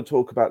I do want to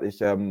talk about this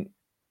hearing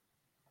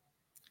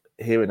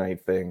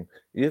aid thing.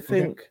 You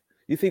think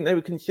they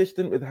were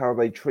consistent with how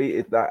they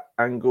treated that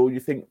angle? You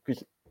think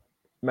because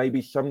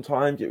maybe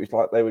sometimes it was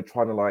like they were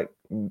trying to like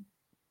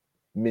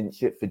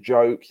mince it for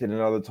jokes, and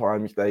then other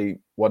times they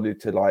wanted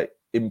to like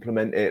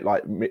implement it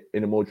like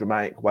in a more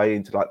dramatic way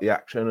into like the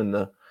action and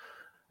the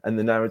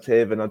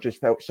narrative. And I just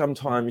felt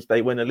sometimes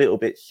they went a little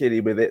bit silly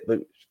with it,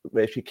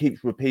 where she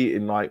keeps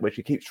repeating, like where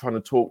she keeps trying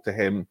to talk to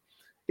him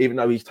even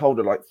though he's told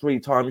her like 3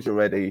 times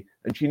already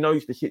and she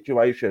knows the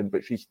situation,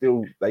 but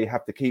they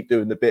have to keep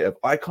doing the bit of,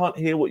 I can't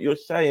hear what you're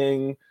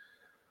saying.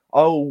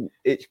 Oh,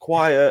 it's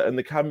quiet and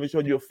the camera's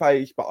on your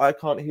face, but I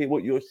can't hear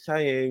what you're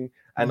saying.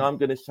 And I'm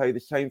going to say the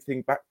same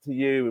thing back to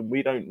you. And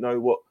we don't know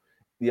what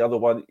the other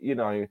one, you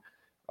know,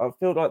 I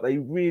feel like they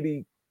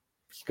really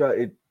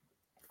skirted,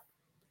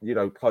 you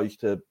know, close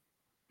to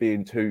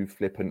being too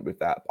flippant with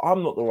that. But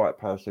I'm not the right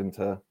person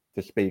to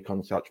speak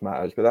on such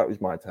matters, but that was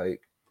my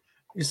take.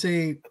 You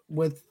see,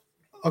 for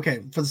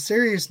the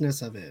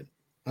seriousness of it,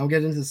 I'll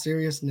get into the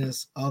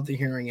seriousness of the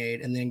hearing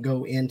aid and then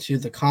go into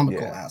the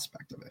comical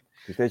aspect of it.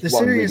 The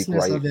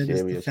seriousness of it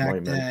is the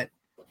fact that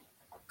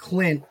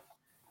Clint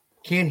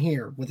can't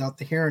hear without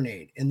the hearing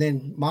aid. And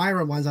then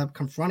Myra winds up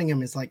confronting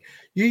him. It's like,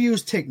 you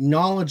use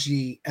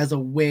technology as a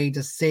way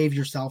to save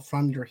yourself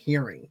from your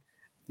hearing.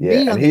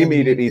 Yeah, and he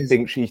immediately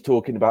thinks she's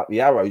talking about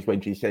the arrows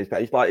when she says that.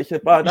 He's like,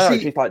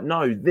 she's like,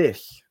 no,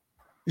 this.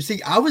 You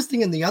see, I was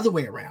thinking the other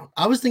way around.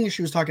 I was thinking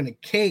she was talking to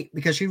Kate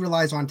because she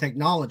relies on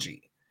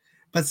technology.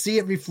 But see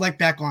it reflect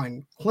back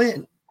on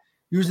Clint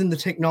using the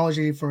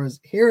technology for his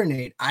hearing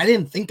aid. I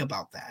didn't think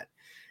about that.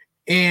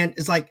 And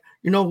it's like,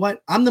 you know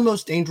what? I'm the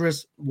most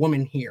dangerous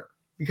woman here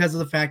because of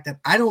the fact that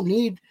I don't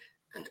need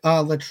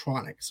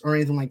electronics or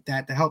anything like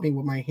that to help me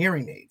with my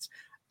hearing aids.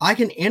 I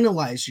can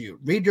analyze you,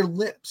 read your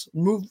lips,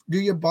 do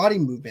your body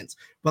movements.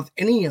 With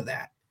any of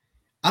that,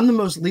 I'm the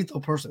most lethal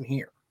person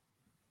here.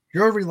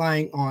 You're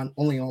relying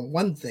only on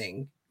one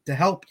thing to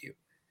help you.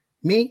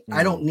 Me,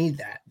 I don't need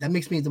that. That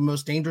makes me the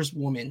most dangerous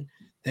woman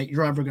that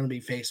you're ever going to be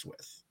faced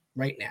with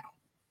right now.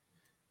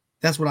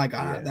 That's what I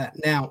got out of that.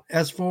 Now,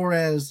 as far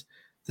as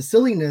the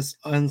silliness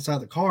inside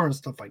the car and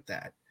stuff like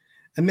that,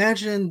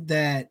 imagine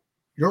that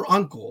your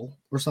uncle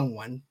or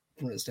someone,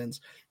 for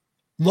instance,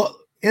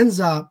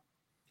 ends up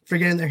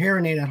forgetting their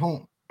hearing aid at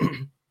home.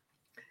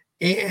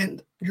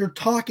 And you're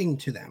talking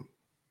to them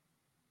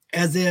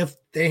as if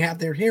they have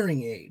their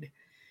hearing aid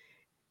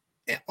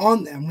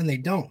on them when they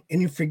don't.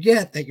 And you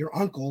forget that your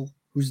uncle,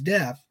 who's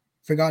deaf,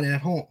 forgot it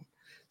at home.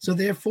 So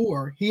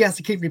therefore, he has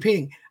to keep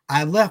repeating,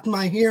 I left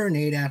my hearing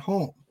aid at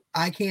home.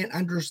 I can't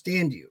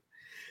understand you.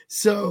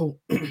 So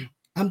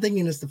I'm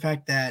thinking it's the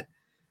fact that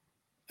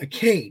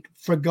Kate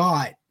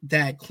forgot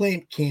that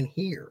Clint can't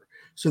hear.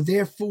 So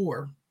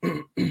therefore,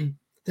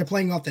 they're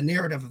playing off the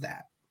narrative of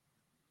that.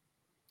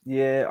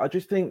 Yeah, I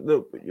just think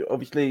that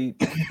obviously,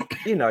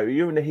 you know,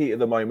 you're in the heat of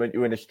the moment.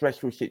 You're in a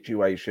stressful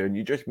situation.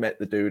 You just met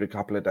the dude a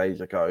couple of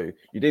days ago.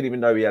 You didn't even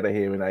know he had a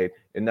hearing aid,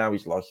 and now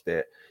he's lost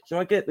it. So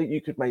I get that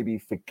you could maybe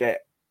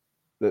forget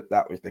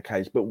that was the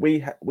case, but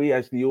we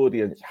as the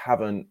audience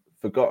haven't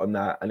forgotten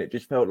that, and it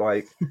just felt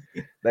like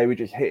they were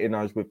just hitting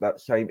us with that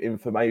same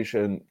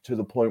information to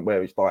the point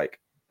where it's like,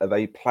 are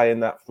they playing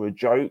that for a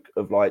joke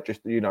of like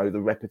just, you know,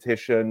 the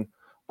repetition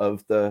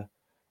of the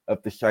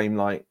same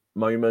like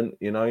moment,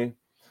 you know.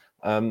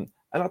 And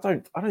I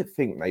don't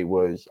think they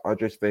was. I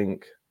just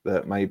think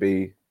that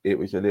maybe it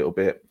was a little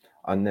bit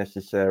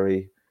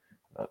unnecessary.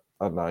 I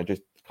don't know,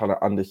 just kind of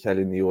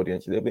underselling the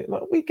audience a little bit.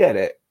 Like, we get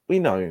it, we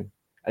know,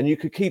 and you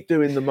could keep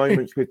doing the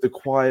moments with the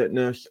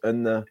quietness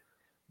and the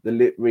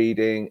lip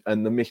reading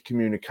and the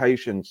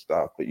miscommunication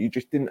stuff, but you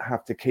just didn't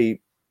have to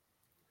keep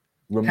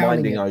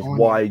reminding us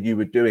why you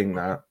were doing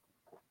that.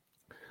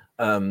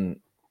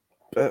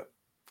 But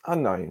I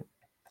don't know.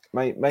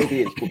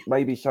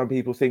 Maybe some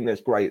people think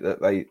that's great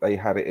that they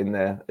had it in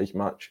there as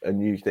much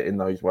and used it in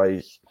those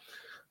ways.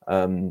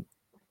 You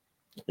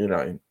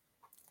know,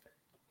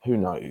 who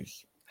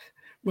knows?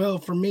 Well,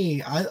 for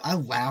me, I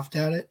laughed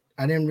at it.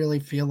 I didn't really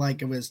feel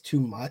like it was too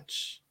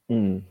much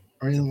or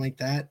anything like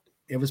that.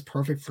 It was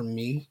perfect for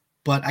me,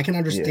 but I can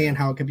understand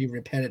how it could be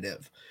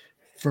repetitive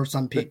for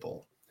some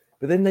people.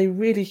 But then they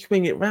really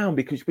swing it round,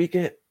 because we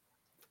get,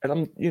 and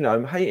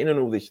I'm hating on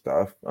all this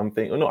stuff. I'm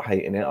not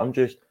hating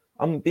it.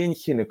 I'm being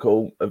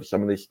cynical of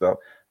some of this stuff.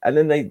 And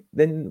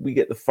then we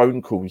get the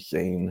phone call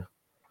scene.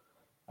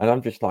 And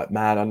I'm just like,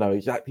 man, I know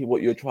exactly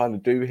what you're trying to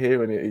do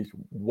here, and it is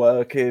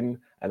working,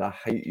 and I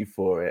hate you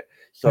for it.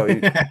 So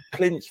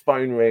Clint's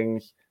phone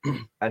rings,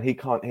 and he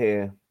can't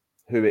hear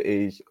who it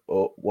is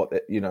or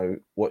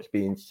what's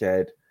being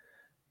said.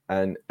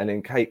 And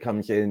then Kate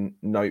comes in,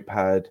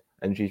 notepad,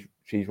 and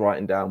she's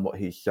writing down what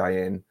he's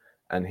saying,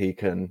 and he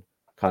can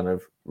kind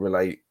of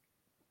relate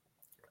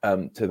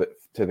to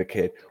the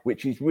kid,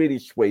 which is really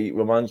sweet.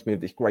 Reminds me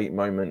of this great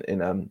moment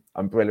in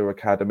Umbrella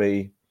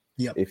Academy.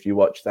 Yep. If you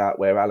watch that,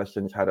 where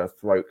Alison's had her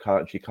throat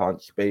cut and she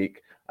can't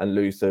speak, and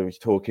Luther is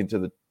talking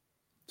to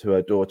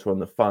her daughter on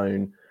the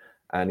phone,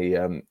 and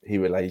he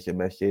relays a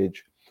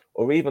message.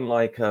 Or even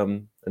like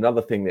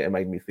another thing that it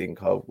made me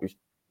think of was,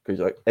 because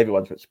like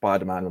everyone's got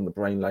Spider-Man on the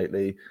brain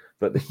lately,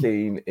 but the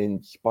scene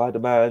in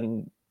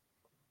Spider-Man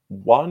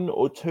 1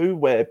 or 2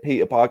 where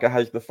Peter Parker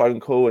has the phone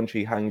call and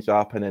she hangs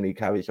up, and then he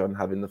carries on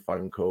having the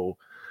phone call,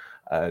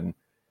 and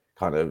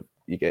kind of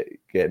you get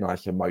a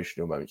nice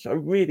emotional moment. So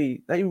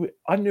really,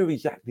 I knew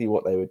exactly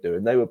what they were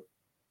doing. They were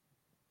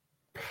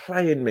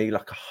playing me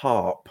like a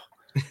harp,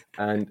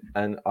 and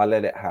I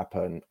let it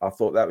happen. I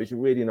thought that was a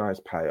really nice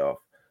payoff,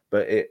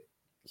 but it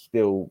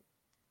still,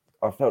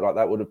 I felt like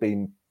that would have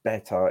been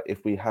better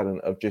if we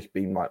hadn't have just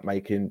been like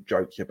making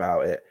jokes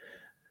about it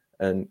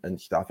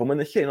and stuff. And when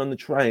they're sitting on the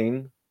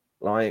train,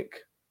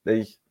 like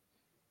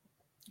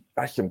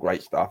that's some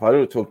great stuff. I don't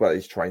want to talk about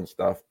this train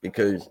stuff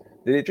because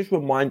it just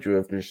remind you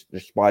of just the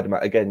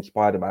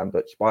Spider-Man,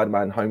 but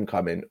Spider-Man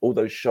Homecoming, all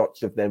those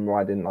shots of them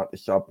riding like the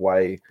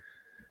subway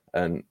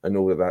and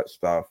all of that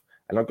stuff.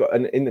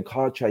 And in the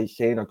car chase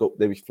scene,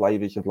 there was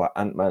flavors of like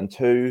Ant-Man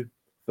 2,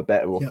 for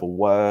better or for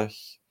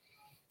worse.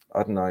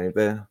 I don't know.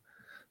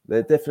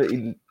 They're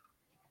definitely,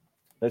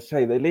 let's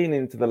say, they lean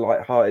into the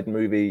light-hearted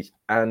movies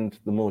and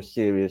the more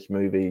serious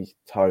movies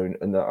tone,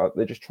 and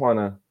they're just trying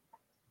to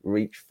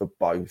reach for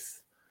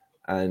both.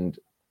 And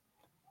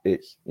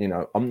it's,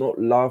 I'm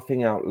not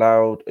laughing out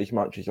loud as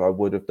much as I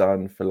would have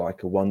done for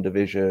like a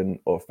WandaVision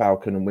or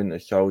Falcon and Winter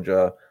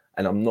Soldier,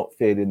 and I'm not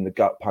feeling the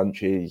gut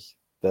punches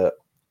that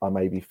I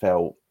maybe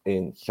felt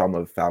in some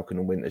of Falcon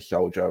and Winter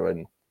Soldier,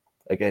 and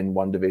again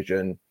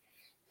WandaVision,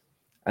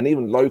 and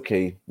even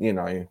Loki.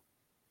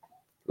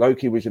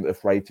 Loki wasn't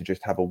afraid to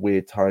just have a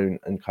weird tone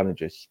and kind of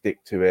just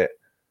stick to it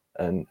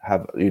and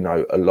have,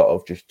 a lot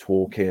of just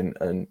talking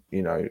and,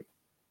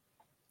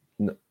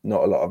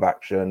 not a lot of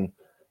action.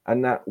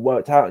 And that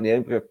worked out in the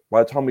end. Because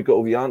by the time we got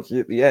all the answers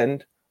at the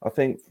end, I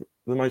think for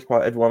the most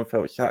part, everyone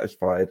felt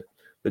satisfied.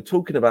 But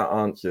talking about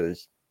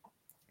answers,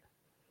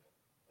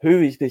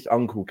 who is this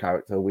uncle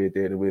character we're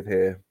dealing with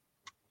here?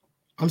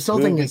 I'm still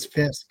thinking it's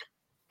Fisk.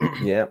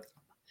 Yeah.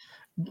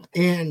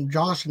 And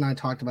Josh and I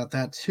talked about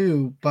that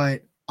too,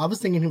 but I was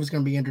thinking he was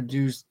going to be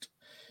introduced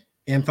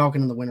in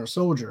Falcon and the Winter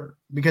Soldier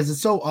because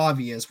it's so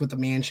obvious with the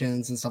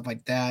mansions and stuff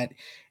like that.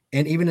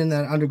 And even in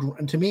that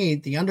underground, to me,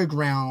 the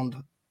underground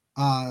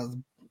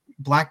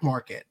black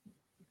market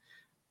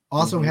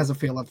also has a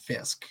feel of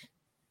Fisk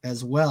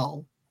as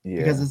well. Yeah.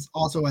 Because it's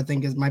also, I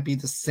think, it might be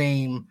the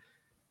same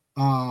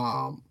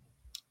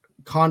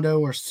condo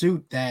or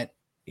suit that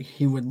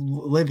he would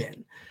live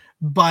in.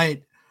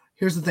 But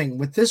here's the thing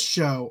with this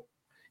show.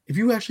 If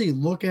you actually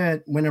look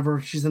at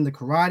whenever she's in the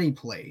karate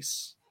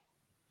place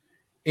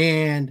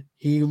and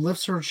he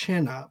lifts her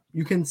chin up,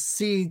 you can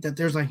see that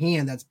there's a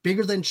hand that's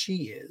bigger than she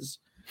is.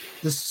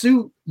 The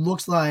suit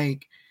looks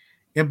like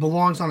it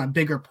belongs on a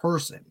bigger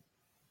person.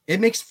 It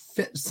makes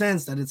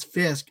sense that it's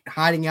Fisk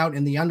hiding out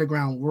in the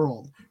underground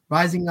world,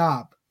 rising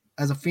up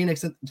as a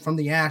phoenix from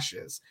the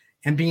ashes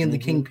and being the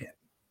kingpin.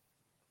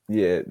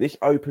 Yeah, this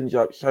opens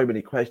up so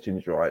many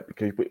questions, right?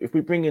 Because if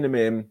we're bringing him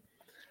in,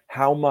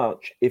 how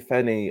much, if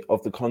any,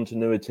 of the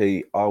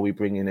continuity are we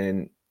bringing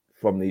in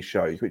from these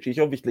shows? Which is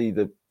obviously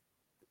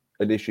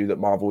an issue that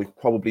Marvel has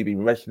probably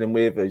been wrestling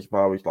with, as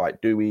far as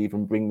like, do we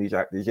even bring these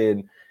actors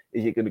in?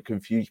 Is it going to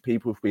confuse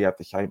people if we have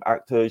the same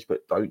actors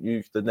but don't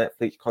use the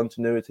Netflix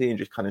continuity and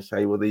just kind of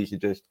say, well, these are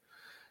just,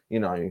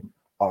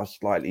 are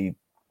slightly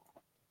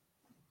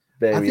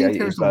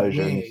variated versions.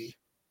 Way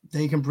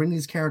they can bring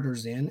these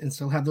characters in and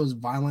still have those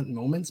violent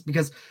moments,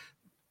 because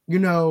you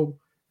know,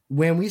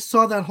 when we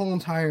saw that whole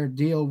entire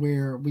deal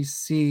where we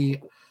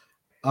see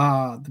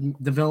the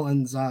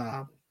villain's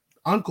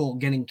uncle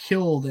getting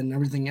killed and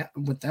everything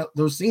with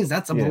those scenes,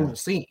 that's a brutal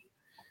scene.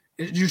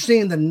 You're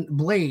seeing the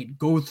blade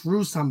go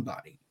through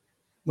somebody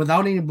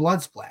without any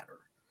blood splatter.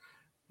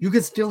 You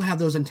can still have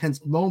those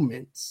intense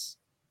moments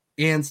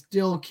and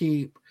still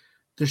keep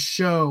the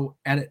show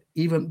at an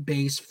even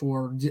base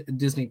for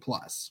Disney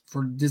Plus,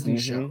 for Disney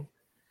show,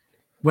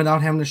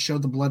 without having to show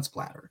the blood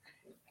splatter.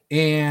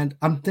 And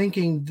I'm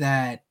thinking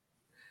that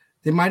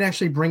they might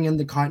actually bring in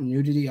the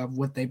continuity of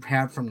what they've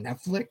had from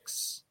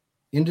Netflix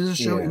into the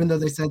show, even though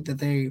they said that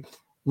they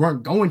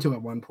weren't going to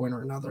at one point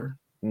or another.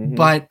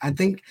 But I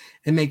think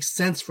it makes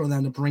sense for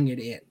them to bring it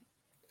in.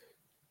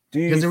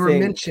 Because there were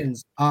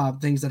mentions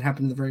of things that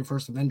happened in the very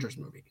first Avengers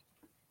movie.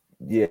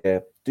 Yeah.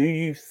 Do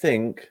you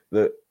think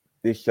that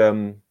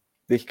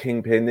this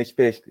Kingpin, this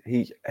Fisk,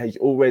 he has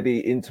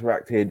already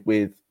interacted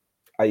with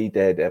a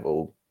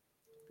Daredevil,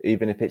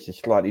 even if it's a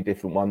slightly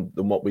different one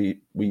than what we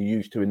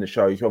used to in the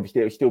shows? Obviously,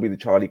 it'll still be the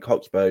Charlie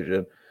Cox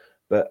version,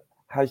 but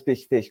has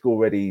this Fisk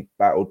already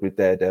battled with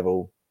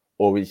Daredevil,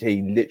 or is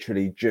he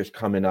literally just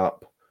coming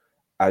up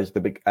as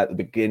at the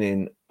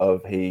beginning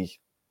of his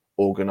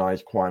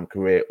organized crime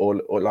career,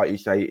 or like you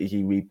say, is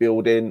he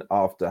rebuilding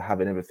after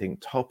having everything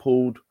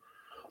toppled?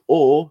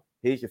 Or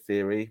here's a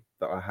theory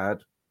that I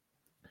had: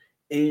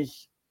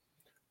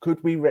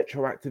 could we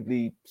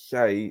retroactively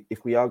say,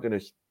 if we are going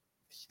to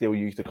still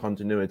use the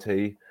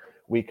continuity,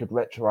 we could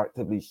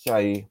retroactively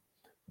say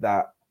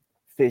that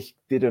Fisk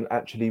didn't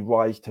actually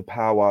rise to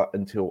power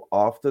until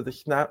after the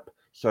snap,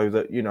 so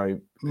that, you know,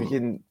 because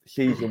in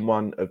season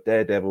 1 of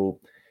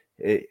Daredevil,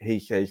 he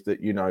says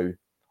that, you know,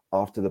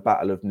 after the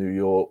Battle of New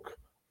York,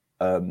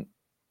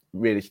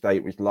 real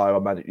estate was low. I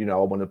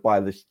want to buy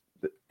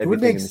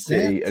everything in the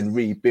city and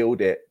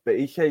rebuild it. But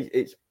he says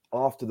it's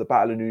after the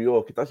Battle of New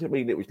York. It doesn't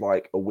mean it was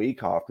like a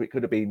week after. It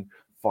could have been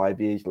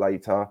 5 years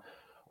later,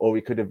 or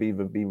we could have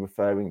even been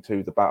referring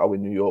to the battle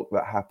in New York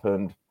that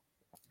happened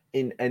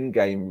in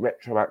Endgame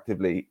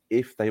retroactively,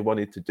 if they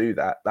wanted to do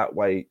that. That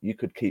way you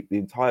could keep the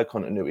entire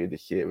continuity of the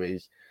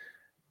series,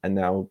 and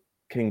now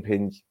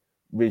Kingpin's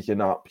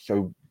risen up.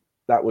 So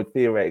that would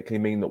theoretically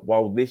mean that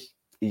while this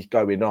is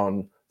going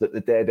on, that the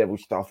Daredevil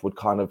stuff would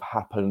kind of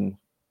happen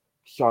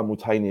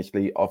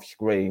simultaneously off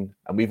screen,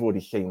 and we've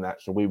already seen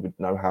that, so we would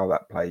know how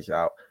that plays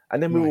out,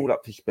 and then we're all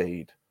up to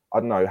speed. I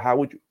don't know,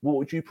 what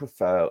would you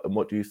prefer, and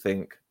what do you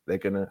think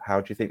how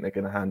do you think they're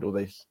gonna handle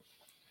this?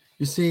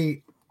 You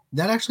see,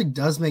 that actually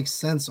does make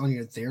sense on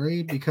your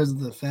theory, because of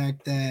the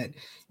fact that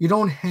you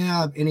don't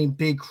have any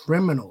big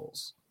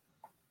criminals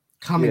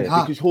coming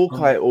up. Because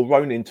Hawkeye or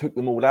Ronin took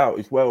them all out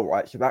as well,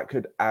 right? So that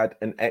could add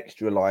an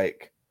extra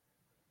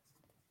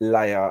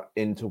layer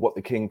into what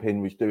the Kingpin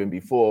was doing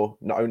before.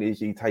 Not only is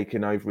he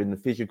taking over in the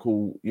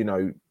physical, you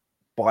know,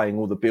 buying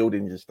all the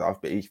buildings and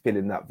stuff, but he's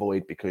filling that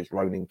void because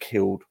Ronin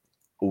killed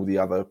all the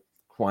other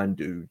crime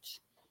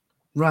dudes.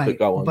 Right. But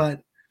go on.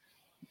 But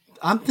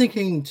I'm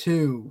thinking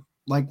too,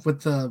 like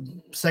with the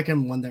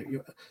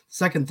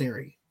second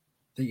theory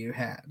that you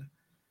had,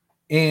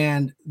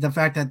 and the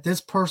fact that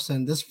this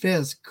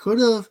Fisk, could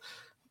have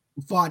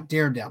fought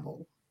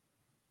Daredevil.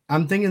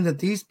 I'm thinking that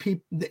these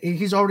people,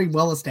 he's already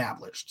well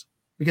established.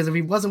 Because if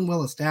he wasn't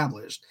well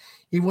established,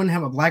 he wouldn't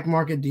have a black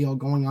market deal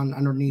going on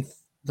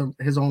underneath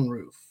his own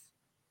roof.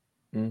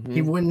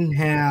 He wouldn't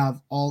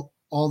have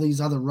all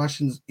these other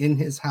Russians in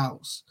his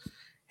house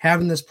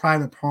having this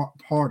private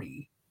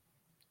party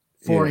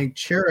for a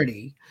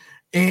charity.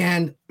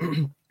 And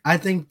I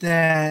think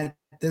that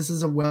this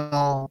is a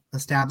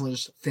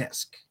well-established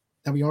Fisk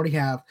that we already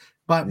have.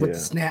 But with the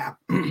snap,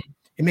 it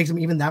makes him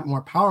even that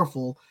more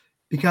powerful,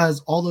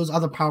 because all those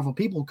other powerful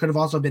people could have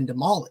also been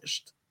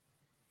demolished.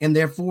 And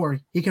therefore,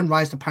 he can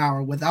rise to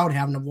power without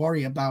having to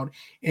worry about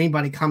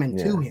anybody coming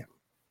to him.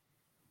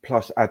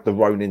 Plus, add the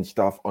Ronin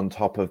stuff on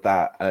top of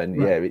that, and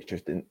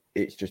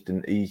it's just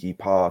an easy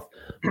path.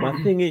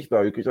 My thing is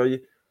though, because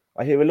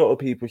I hear a lot of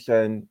people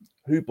saying,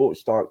 "Who bought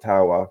Stark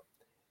Tower?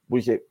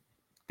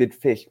 Did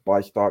Fisk buy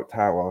Stark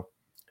Tower?"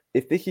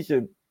 If this is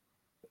an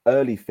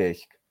early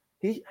Fisk,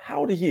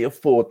 how does he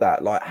afford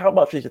that? Like, how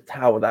much is a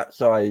tower that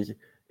size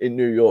in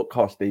New York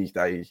cost these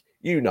days?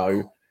 You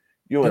know.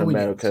 You're an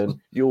American.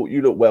 You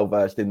look well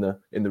versed in the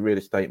real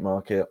estate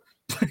market.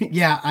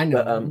 Yeah, I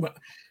know. But,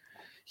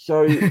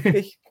 so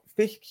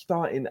Fisk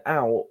starting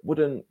out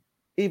wouldn't,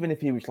 even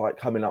if he was like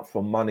coming up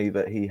from money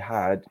that he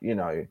had, you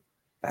know,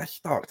 that's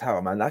Stark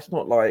Tower, man. That's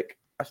not like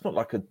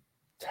a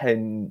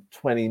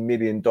 $10-20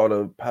 million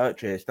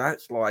purchase.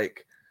 That's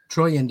like $1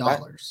 trillion.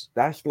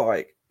 That's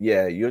like,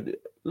 you're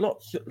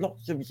lots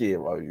of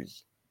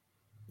zeros.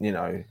 You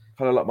know,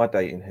 kind of like my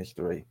dating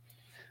history.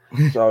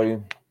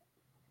 So.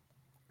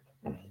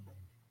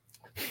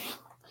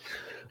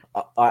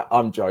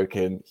 I'm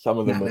joking. Some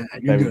of them were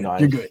very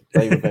nice.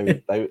 They were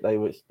very.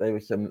 They were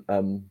some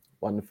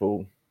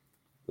wonderful,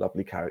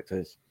 lovely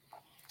characters.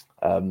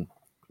 All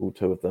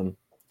two of them.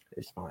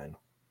 It's fine.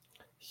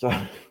 So,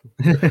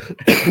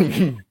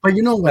 but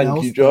you know what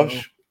else? Thank you,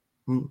 Josh.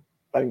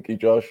 Thank you,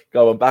 Josh.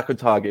 Go on, back on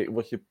target.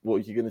 What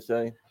was you going to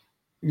say?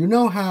 You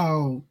know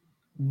how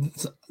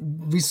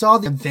we saw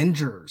the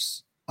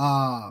Avengers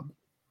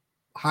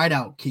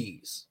hideout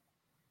keys.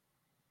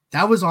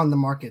 That was on the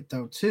market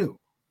though too.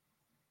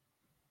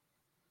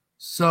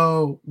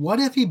 So what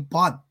if he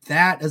bought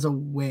that as a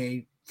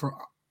way for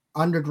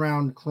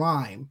underground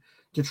crime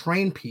to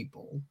train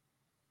people,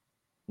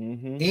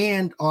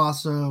 and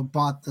also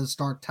bought the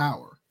Stark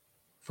Tower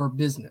for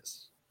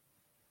business?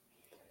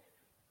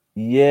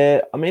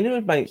 Yeah, I mean, it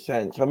would make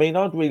sense. I mean,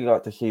 I'd really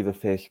like to see the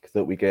Fisk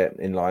that we get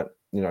in, like,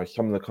 you know,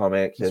 some of the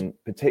comics, and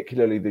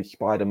particularly the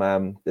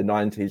Spider-Man, the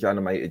 90s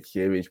animated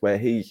series, where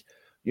he's,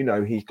 you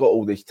know, he's got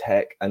all this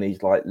tech and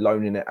he's like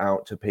loaning it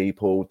out to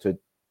people to,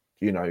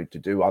 you know, to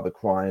do other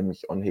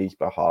crimes on his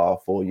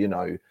behalf, or, you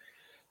know,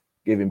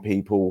 giving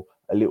people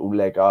a little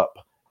leg up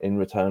in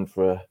return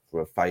for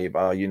a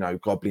favor, you know,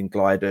 goblin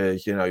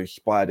gliders, you know,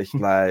 spider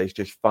slayers,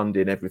 just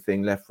funding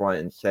everything left, right,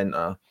 and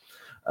center.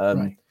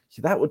 Right.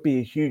 So that would be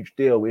a huge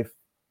deal if,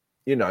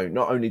 you know,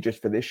 not only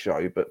just for this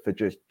show, but for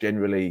just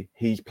generally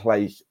his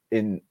place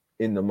in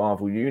the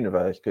Marvel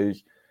universe.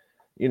 Because,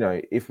 you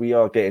know, if we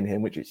are getting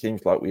him, which it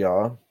seems like we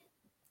are,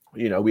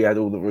 you know, we had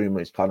all the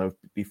rumors kind of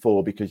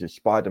before because of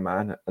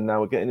Spider-Man, and now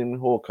we're getting him in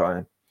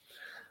Hawkeye.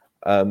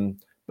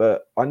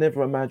 But I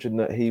never imagined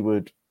that he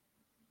would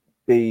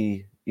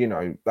be, you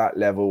know, that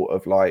level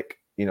of, like,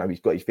 you know, he's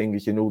got his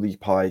fingers in all these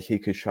pies. He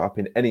could show up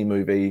in any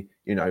movie.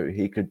 You know,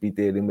 he could be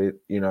dealing with,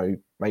 you know,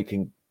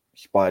 making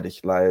spider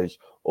slayers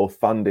or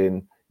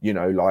funding, you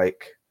know,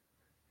 like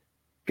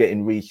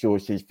getting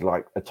resources for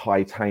like a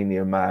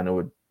Titanium Man,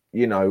 or,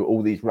 you know,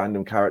 all these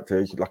random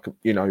characters like,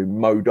 you know,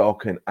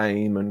 MODOK and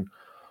AIM and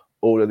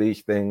all of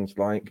these things.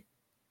 Like,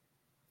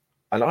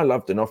 and I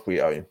love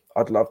D'Onofrio.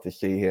 I'd love to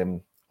see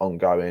him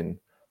ongoing.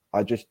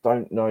 I just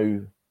don't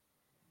know.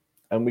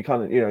 And we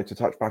kind of, you know, to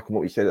touch back on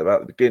what we said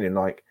about the beginning,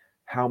 like,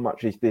 how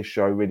much is this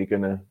show really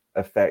going to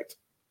affect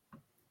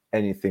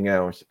anything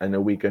else? And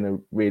are we going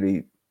to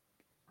really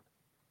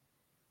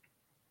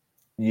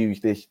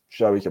use this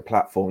show as a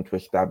platform to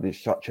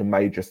establish such a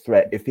major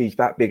threat? If he's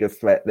that big a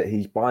threat that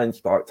he's buying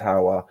Stark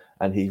Tower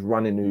and he's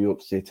running New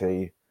York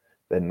City,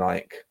 then,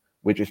 like,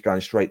 we're just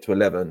going straight to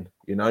 11,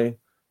 you know?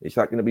 Is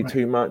that going to be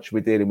too much?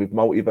 We're dealing with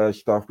multiverse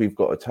stuff. We've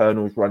got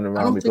Eternals running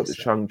around. We've got the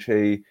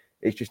Shang-Chi.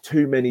 It's just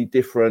too many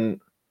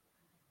different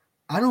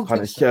kind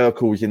of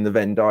circles in the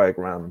Venn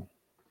diagram.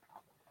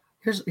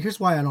 Here's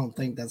why I don't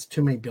think that's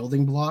too many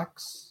building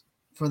blocks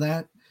for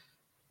that.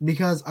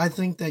 Because I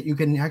think that you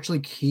can actually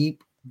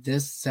keep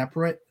this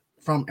separate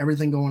from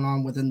everything going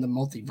on within the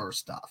multiverse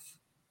stuff.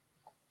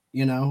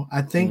 You know,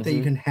 I think that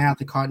you can have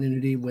the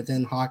continuity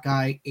within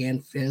Hawkeye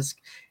and Fisk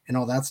and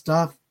all that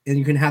stuff, and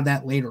you can have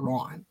that later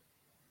on.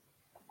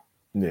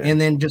 Yeah.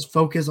 And then just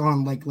focus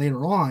on, like,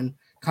 later on,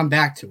 come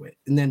back to it,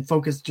 and then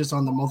focus just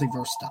on the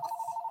multiverse stuff.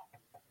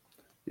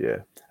 Yeah.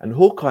 And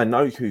Hawkeye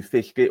knows who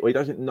Fisk is. Well, he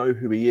doesn't know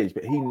who he is,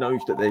 but he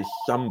knows that there's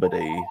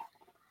somebody.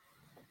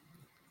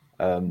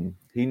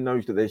 He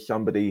knows that there's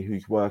somebody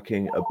who's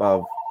working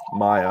above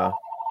Maya.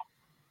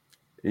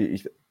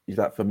 Is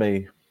that for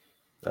me?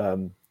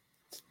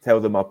 Tell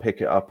them I'll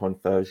pick it up on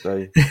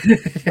Thursday.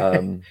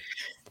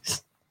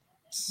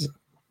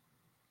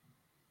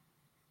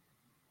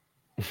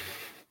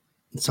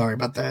 Sorry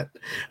about that,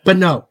 but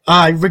no,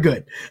 we're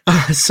good.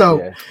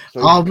 So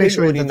I'll make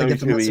sure that they get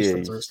the message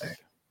for Thursday.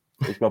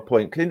 It's my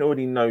point. Clint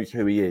already knows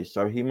who he is,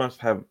 so he must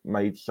have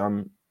made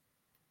some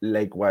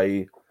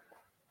legway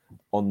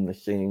on the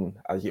scene,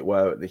 as it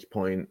were, at this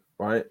point,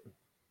 right?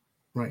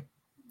 Right.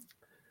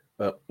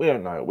 But we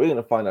don't know. We're going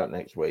to find out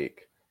next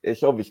week.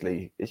 It's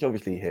obviously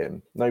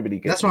him. Nobody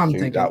gets That's what I'm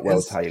thinking. That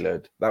well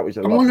tailored. That was.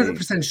 I'm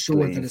 100%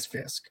 sure that it's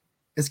Fisk.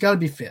 It's got to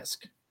be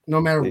Fisk, no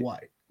matter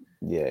what.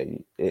 Yeah,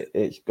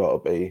 it's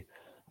got to be.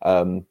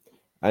 And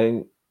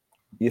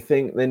you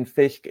think then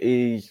Fisk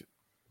is.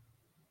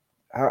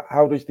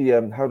 How does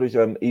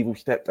Evil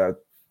Stepdad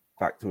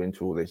factor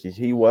into all this? Is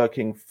he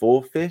working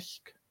for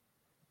Fisk?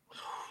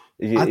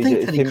 I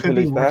think that he could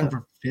be working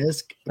for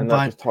Fisk, and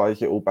that just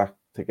ties it all back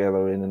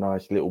together in a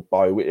nice little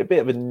bow, with a bit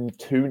of a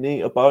too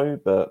neat a bow,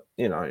 but,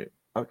 you know,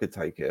 I could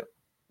take it.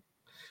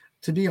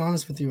 To be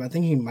honest with you, I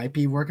think he might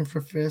be working for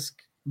Fisk,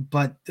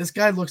 but this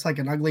guy looks like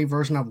an ugly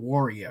version of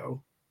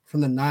Wario from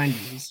the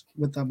 90s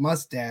with a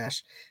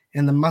mustache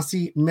and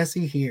the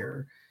messy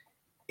hair.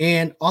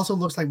 And also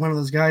looks like one of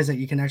those guys that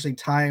you can actually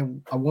tie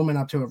a woman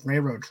up to a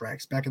railroad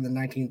tracks back in the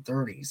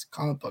 1930s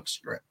comic book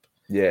strip.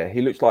 Yeah,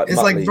 he looks like it's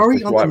like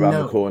very on right the around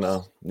nose. The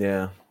corner.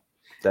 Yeah,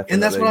 definitely.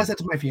 And that's what I said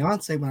to my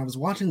fiance when I was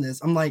watching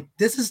this. I'm like,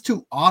 this is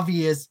too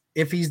obvious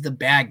if he's the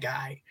bad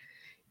guy.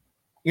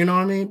 You know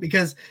what I mean?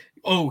 Because,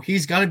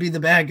 he's got to be the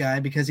bad guy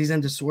because he's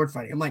into sword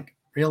fighting. I'm like,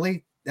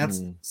 really?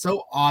 That's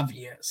so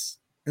obvious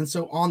and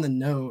so on the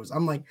nose.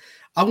 I'm like,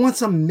 I want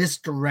some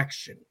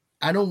misdirection.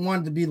 I don't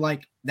want it to be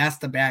like, that's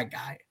the bad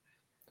guy.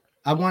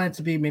 I want it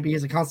to be maybe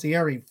he's a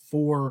concierge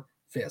for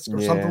Fisk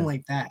or something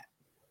like that.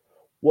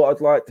 what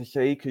I'd like to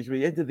see, because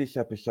we ended this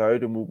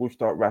episode and we'll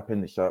start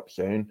wrapping this up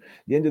soon.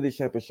 The end of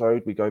this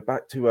episode, we go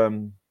back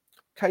to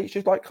Kate's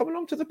just like, come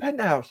along to the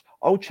penthouse.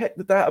 I'll check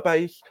the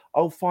database.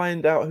 I'll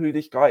find out who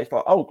this guy is.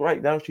 Like, oh,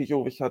 great. Now she's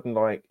all of a sudden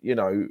like, you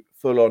know,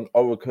 full on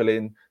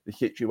oracling the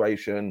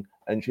situation,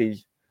 and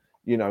she's,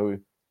 you know,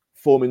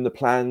 forming the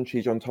plan.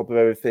 She's on top of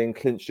everything.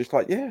 Clint's just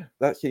like, yeah,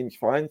 that seems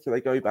fine. So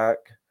they go back,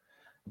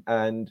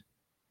 and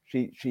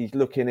she's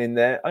looking in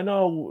there. I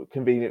know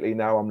conveniently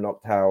now I'm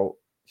locked out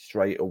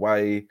straight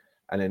away.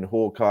 And then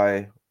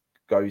Hawkeye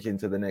goes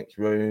into the next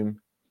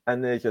room,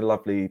 and there's a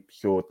lovely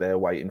sword there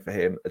waiting for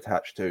him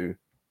attached to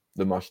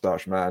the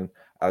mustache man,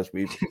 as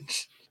we've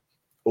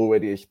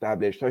already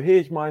established. So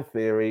here's my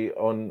theory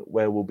on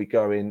where we'll be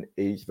going,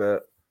 is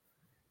that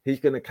he's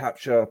going to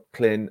capture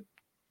Clint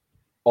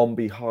on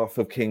behalf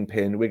of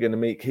Kingpin. We're going to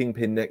meet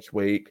Kingpin next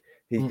week.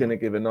 He's going to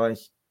give a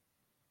nice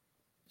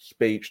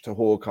speech to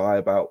Hawkeye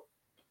about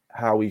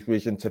how he's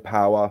risen to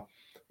power,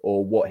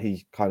 or what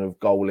his kind of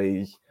goal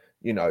is,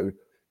 you know,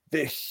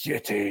 this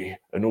city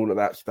and all of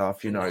that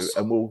stuff, you know,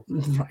 and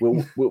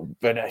we'll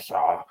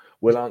Vanessa,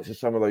 we'll answer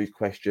some of those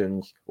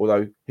questions,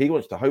 although he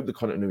wants to hope the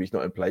continuity is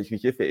not in place,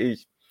 because if it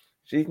is,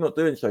 she's not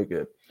doing so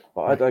good.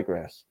 But I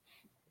digress.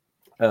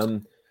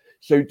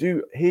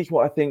 Here's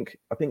what I think.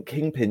 I think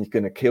Kingpin's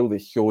going to kill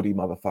this swordy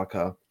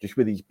motherfucker just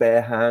with his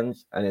bare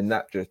hands, and then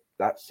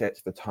that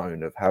sets the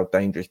tone of how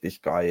dangerous this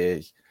guy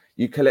is.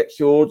 You collect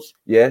swords,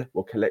 yeah?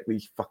 Well, collect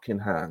these fucking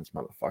hands,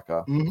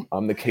 motherfucker. Mm-hmm.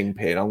 I'm the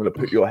Kingpin. I'm going to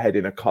put your head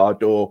in a car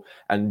door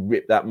and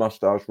rip that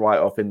mustache right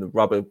off in the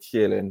rubber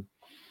ceiling.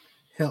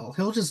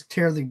 He'll just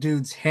tear the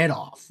dude's head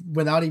off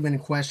without even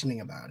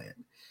questioning about it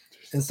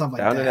and stuff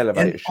like that. Down an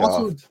elevator shaft.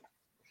 Also,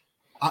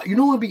 you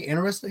know what would be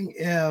interesting?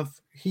 If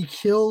he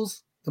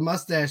kills the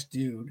mustache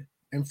dude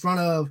in front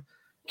of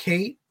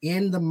Kate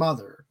and the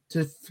mother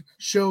to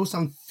show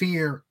some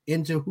fear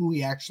into who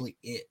he actually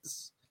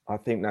is. I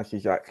think that's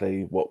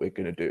exactly what we're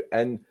going to do.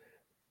 And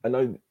I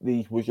know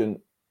these wasn't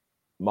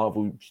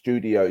Marvel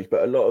Studios,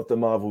 but a lot of the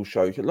Marvel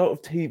shows, a lot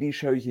of TV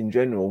shows in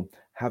general,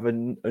 have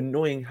an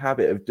annoying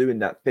habit of doing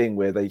that thing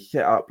where they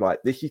set up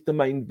like, this is the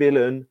main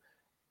villain,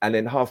 and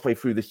then halfway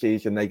through the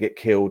season they get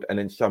killed, and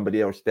then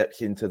somebody else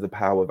steps into the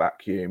power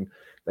vacuum.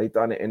 They've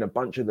done it in a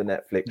bunch of the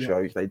Netflix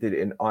shows. They did it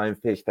in Iron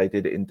Fist. They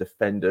did it in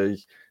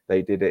Defenders.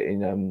 They did it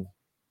in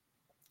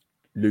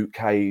Luke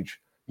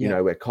Cage. You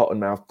know, where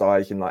Cottonmouth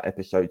dies in like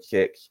episode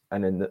 6,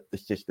 and then the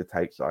sister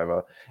takes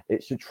over.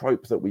 It's a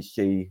trope that we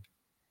see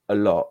a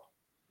lot.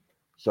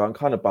 So I'm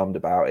kind of bummed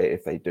about it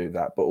if they do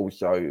that. But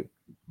also,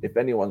 if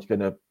anyone's going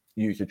to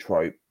use a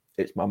trope,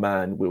 it's my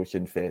man,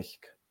 Wilson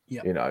Fisk.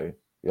 Yep. You know,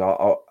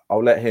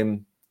 I'll let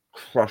him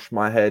crush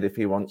my head if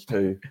he wants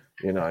to.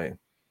 You know,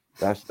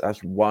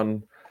 that's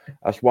one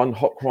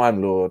hot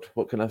crime lord.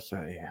 What can I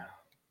say?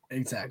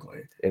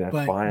 Exactly.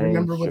 But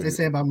remember what they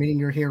say about meeting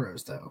your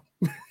heroes, though.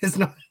 It's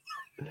not...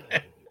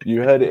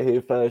 You heard it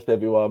here first,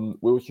 everyone.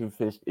 Wilson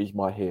Fisk is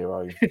my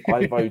hero.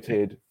 I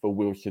voted for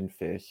Wilson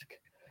Fisk.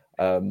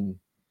 I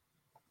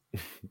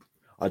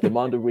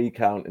demand a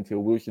recount until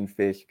Wilson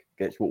Fisk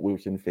gets what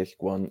Wilson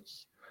Fisk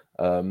wants.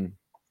 And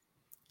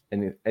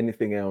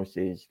anything else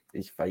is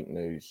fake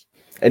news.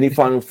 Any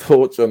final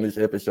thoughts on this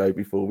episode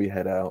before we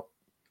head out?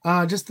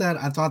 Just that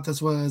I thought this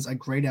was a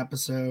great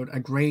episode, a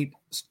great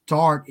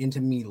start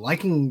into me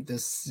liking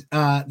this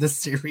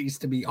series,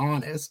 to be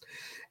honest.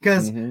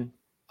 Because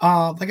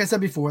like I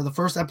said before, the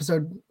first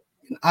episode,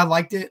 I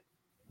liked it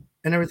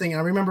and everything. And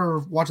I remember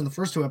watching the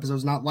first 2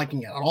 episodes, not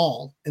liking it at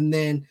all. And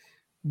then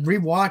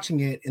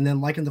rewatching it and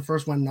then liking the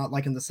first one, not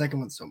liking the second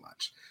one so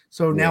much.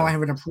 So now I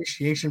have an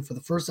appreciation for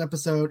the first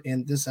episode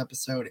and this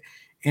episode.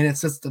 And it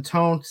sets the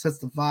tone, sets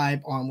the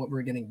vibe on what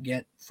we're going to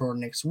get for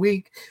next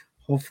week,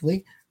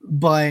 hopefully.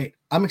 But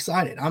I'm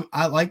excited.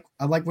 I like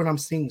what I'm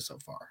seeing so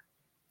far.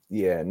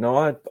 Yeah,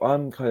 no,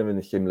 I'm kind of in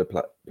a similar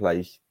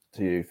place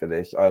to you for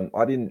this.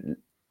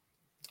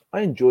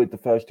 I enjoyed the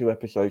first 2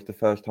 episodes the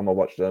first time I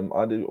watched them.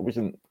 I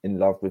wasn't in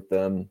love with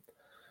them.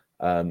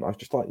 I was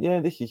just like, yeah,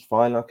 this is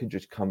fine. I could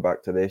just come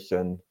back to this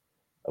and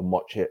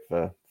watch it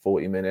for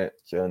 40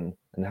 minutes and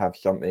have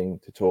something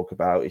to talk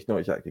about. It's not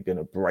exactly going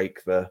to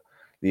break the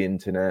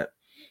internet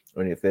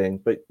or anything.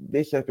 But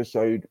this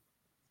episode,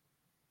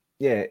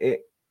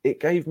 it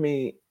gave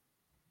me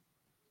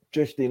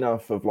just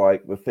enough of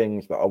like the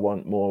things that I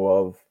want more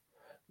of.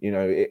 You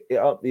know, it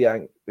upped the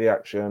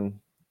action,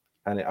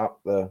 and it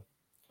upped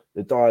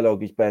the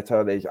dialogue is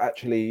better. There's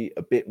actually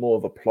a bit more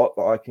of a plot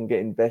that I can get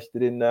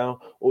invested in now.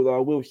 Although I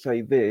will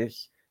say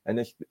this, and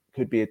this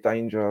could be a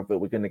danger that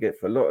we're going to get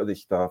for a lot of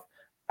this stuff.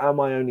 Am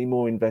I only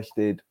more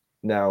invested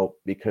now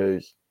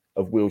because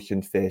of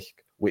Wilson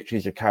Fisk, which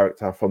is a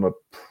character from a,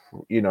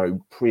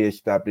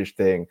 pre-established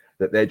thing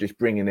that they're just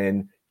bringing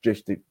in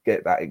just to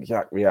get that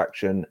exact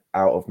reaction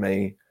out of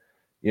me,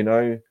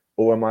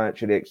 or am I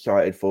actually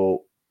excited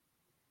for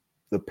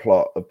the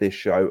plot of this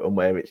show and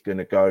where it's going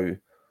to go?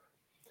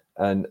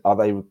 And are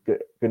they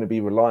going to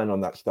be relying on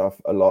that stuff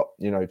a lot,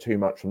 too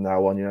much from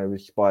now on,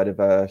 with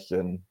Spider-Verse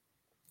and,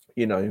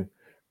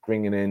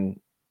 bringing in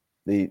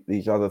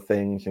these other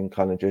things and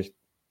kind of just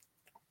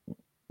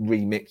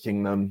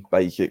remixing them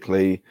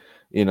basically,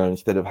 you know,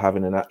 instead of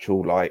having an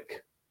actual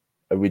like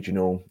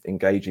original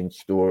engaging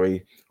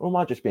story? Or am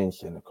I just being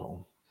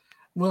cynical?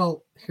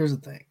 Well, here's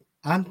the thing.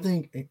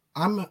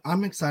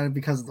 I'm excited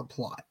because of the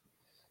plot.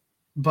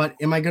 But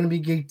am I going to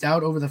be geeked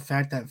out over the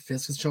fact that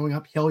Fisk is showing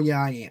up? Hell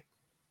yeah, I am.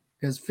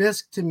 Because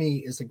Fisk, to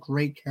me, is a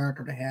great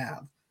character to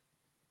have.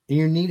 And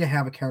you need to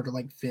have a character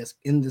like Fisk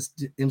in this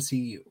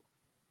MCU.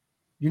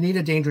 You need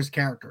a dangerous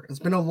character. It's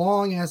been a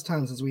long-ass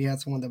time since we had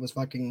someone that was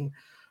fucking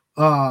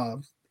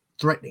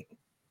threatening.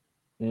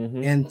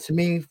 Mm-hmm. And to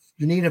me,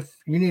 you need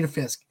a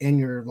Fisk in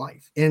your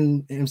life,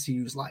 in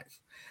MCU's life.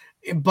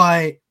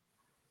 But,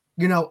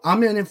 you know,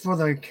 I'm in it for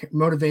the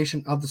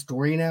motivation of the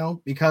story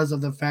now because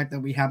of the fact that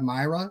we have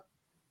Myra.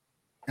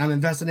 I'm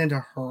invested into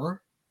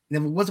her. And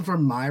if it wasn't for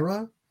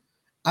Myra,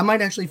 I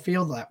might actually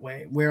feel that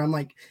way, where I'm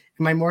like,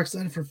 am I more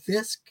excited for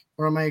Fisk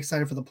or am I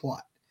excited for the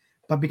plot?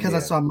 But because I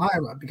saw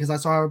Myra, because I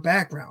saw her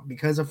background,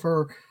 because of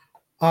her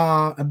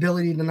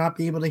ability to not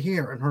be able to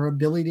hear and her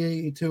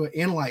ability to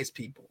analyze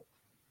people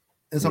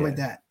and stuff like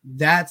that,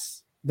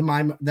 that's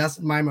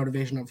my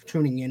motivation of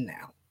tuning in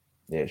now.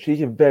 Yeah,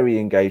 she's a very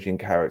engaging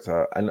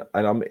character, and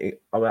I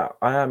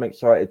am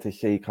excited to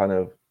see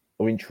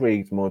or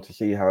intrigued more to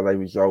see how they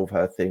resolve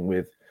her thing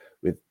with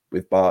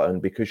Barton,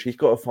 because she's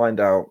got to find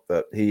out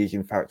that he is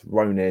in fact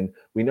Ronin.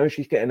 We know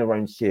she's getting her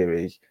own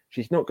series.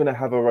 She's not going to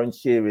have her own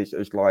series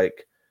as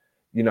like,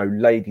 you know,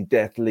 Lady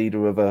Death,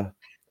 leader of a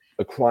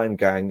crime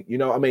gang. You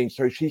know what I mean?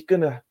 So there's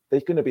going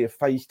to be a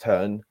face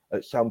turn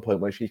at some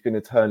point where she's going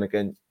to turn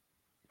against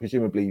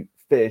presumably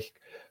Fisk.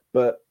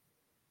 But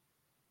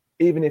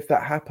even if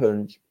that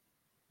happens,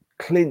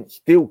 Clint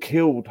still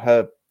killed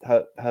her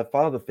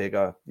father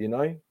figure, you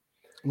know?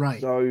 Right.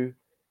 So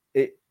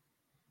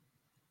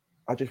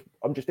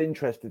I'm just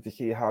interested to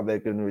see how they're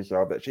going to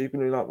resolve that. She's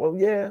going to be like, well,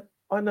 yeah,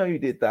 I know you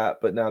did that,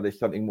 but now there's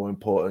something more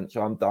important,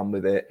 so I'm done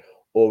with it.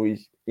 Or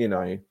he's, you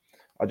know,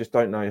 I just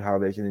don't know how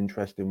there's an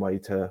interesting way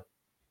to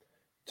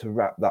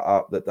wrap that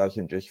up that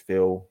doesn't just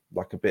feel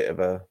like a bit of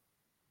a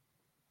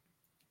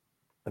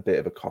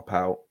cop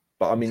out.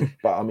 But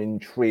I'm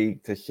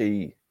intrigued to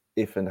see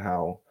if and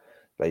how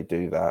they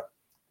do that.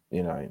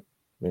 You know, I'm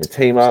going to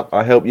team up.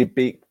 I help you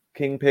beat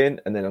Kingpin,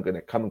 and then I'm going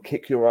to come and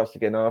kick your ass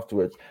again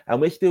afterwards.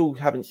 And we still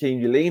haven't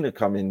seen Yelena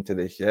come into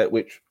this yet,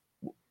 which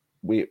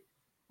we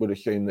would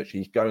assume that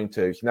she's going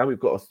to. So now we've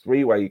got a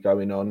three-way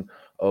going on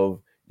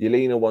of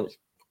Yelena wants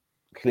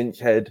Clint's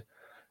head,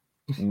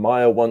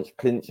 Maya wants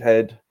Clint's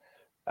head,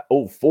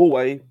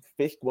 four-way,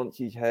 Fisk wants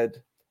his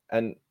head,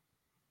 and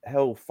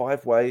hell,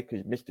 five-way,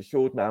 because Mr.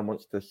 Swordman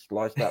wants to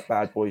slice that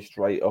bad boy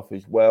straight off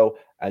as well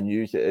and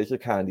use it as a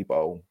candy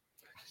bowl.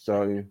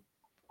 So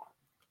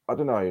I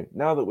don't know.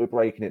 Now that we're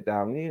breaking it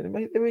down, you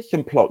know, there is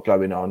some plot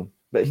going on,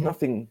 but it's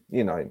nothing,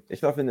 you know,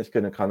 it's nothing that's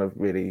going to kind of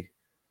really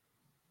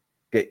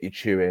get you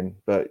chewing.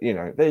 But, you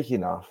know, there's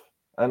enough.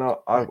 And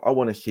I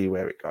want to see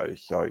where it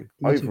goes. So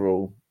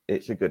overall,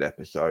 it's a good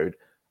episode.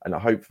 And I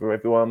hope for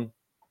everyone,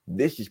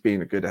 this has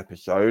been a good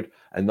episode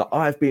and that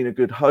I've been a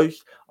good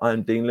host. I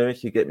am Dean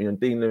Lewis. You get me on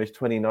Dean Lewis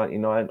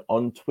 2099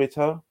 on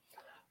Twitter.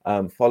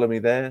 Follow me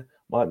there.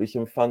 Might be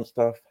some fun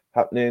stuff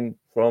happening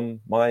from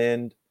my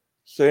end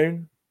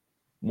soon.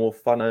 More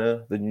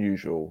funner than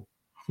usual.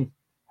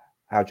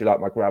 How do you like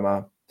my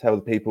grammar? Tell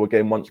the people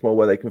again once more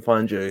where they can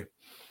find you.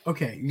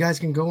 Okay, you guys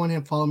can go on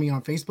and follow me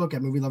on Facebook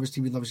at Movie Lovers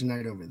TV Lovers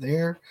Unite over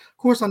there. Of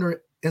course,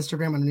 under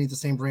Instagram underneath the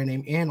same brand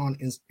name, and on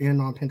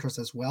Pinterest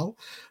as well.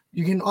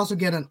 You can also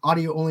get an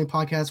audio only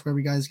podcast wherever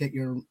you guys get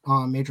your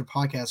major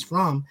podcasts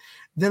from.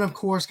 Then, of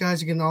course,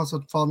 guys, you can also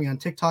follow me on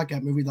TikTok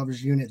at Movie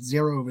Lovers Unit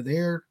 0 over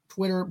there.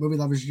 Twitter, Movie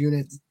Lovers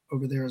Unit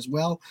over there as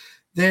well.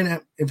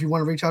 Then if you want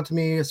to reach out to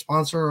me, a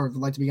sponsor, or if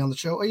you'd like to be on the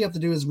show, all you have to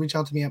do is reach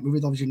out to me at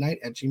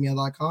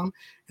movieloversunite@gmail.com,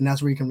 and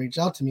that's where you can reach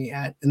out to me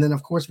at. And then,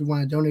 of course, if you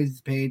want to donate to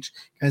the page,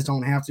 you guys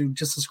don't have to.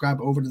 Just subscribe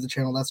over to the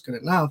channel. That's good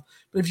enough.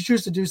 But if you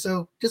choose to do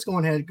so, just go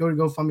ahead, go to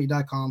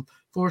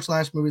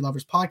GoFundMe.com/Movie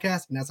Lovers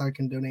Podcast, and that's how you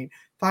can donate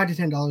 $5 to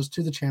 $10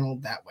 to the channel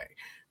that way.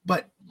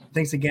 But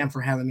thanks again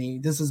for having me.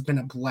 This has been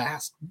a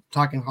blast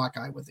talking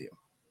Hawkeye with you.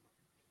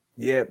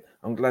 Yeah,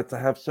 I'm glad to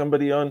have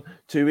somebody on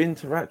to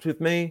interact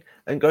with me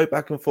and go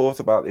back and forth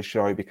about this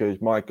show,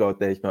 because my God,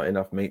 there's not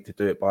enough meat to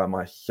do it by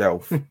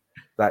myself.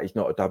 That is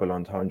not a double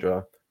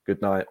entendre.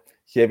 Good night.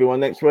 See everyone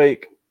next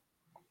week.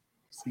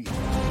 See you.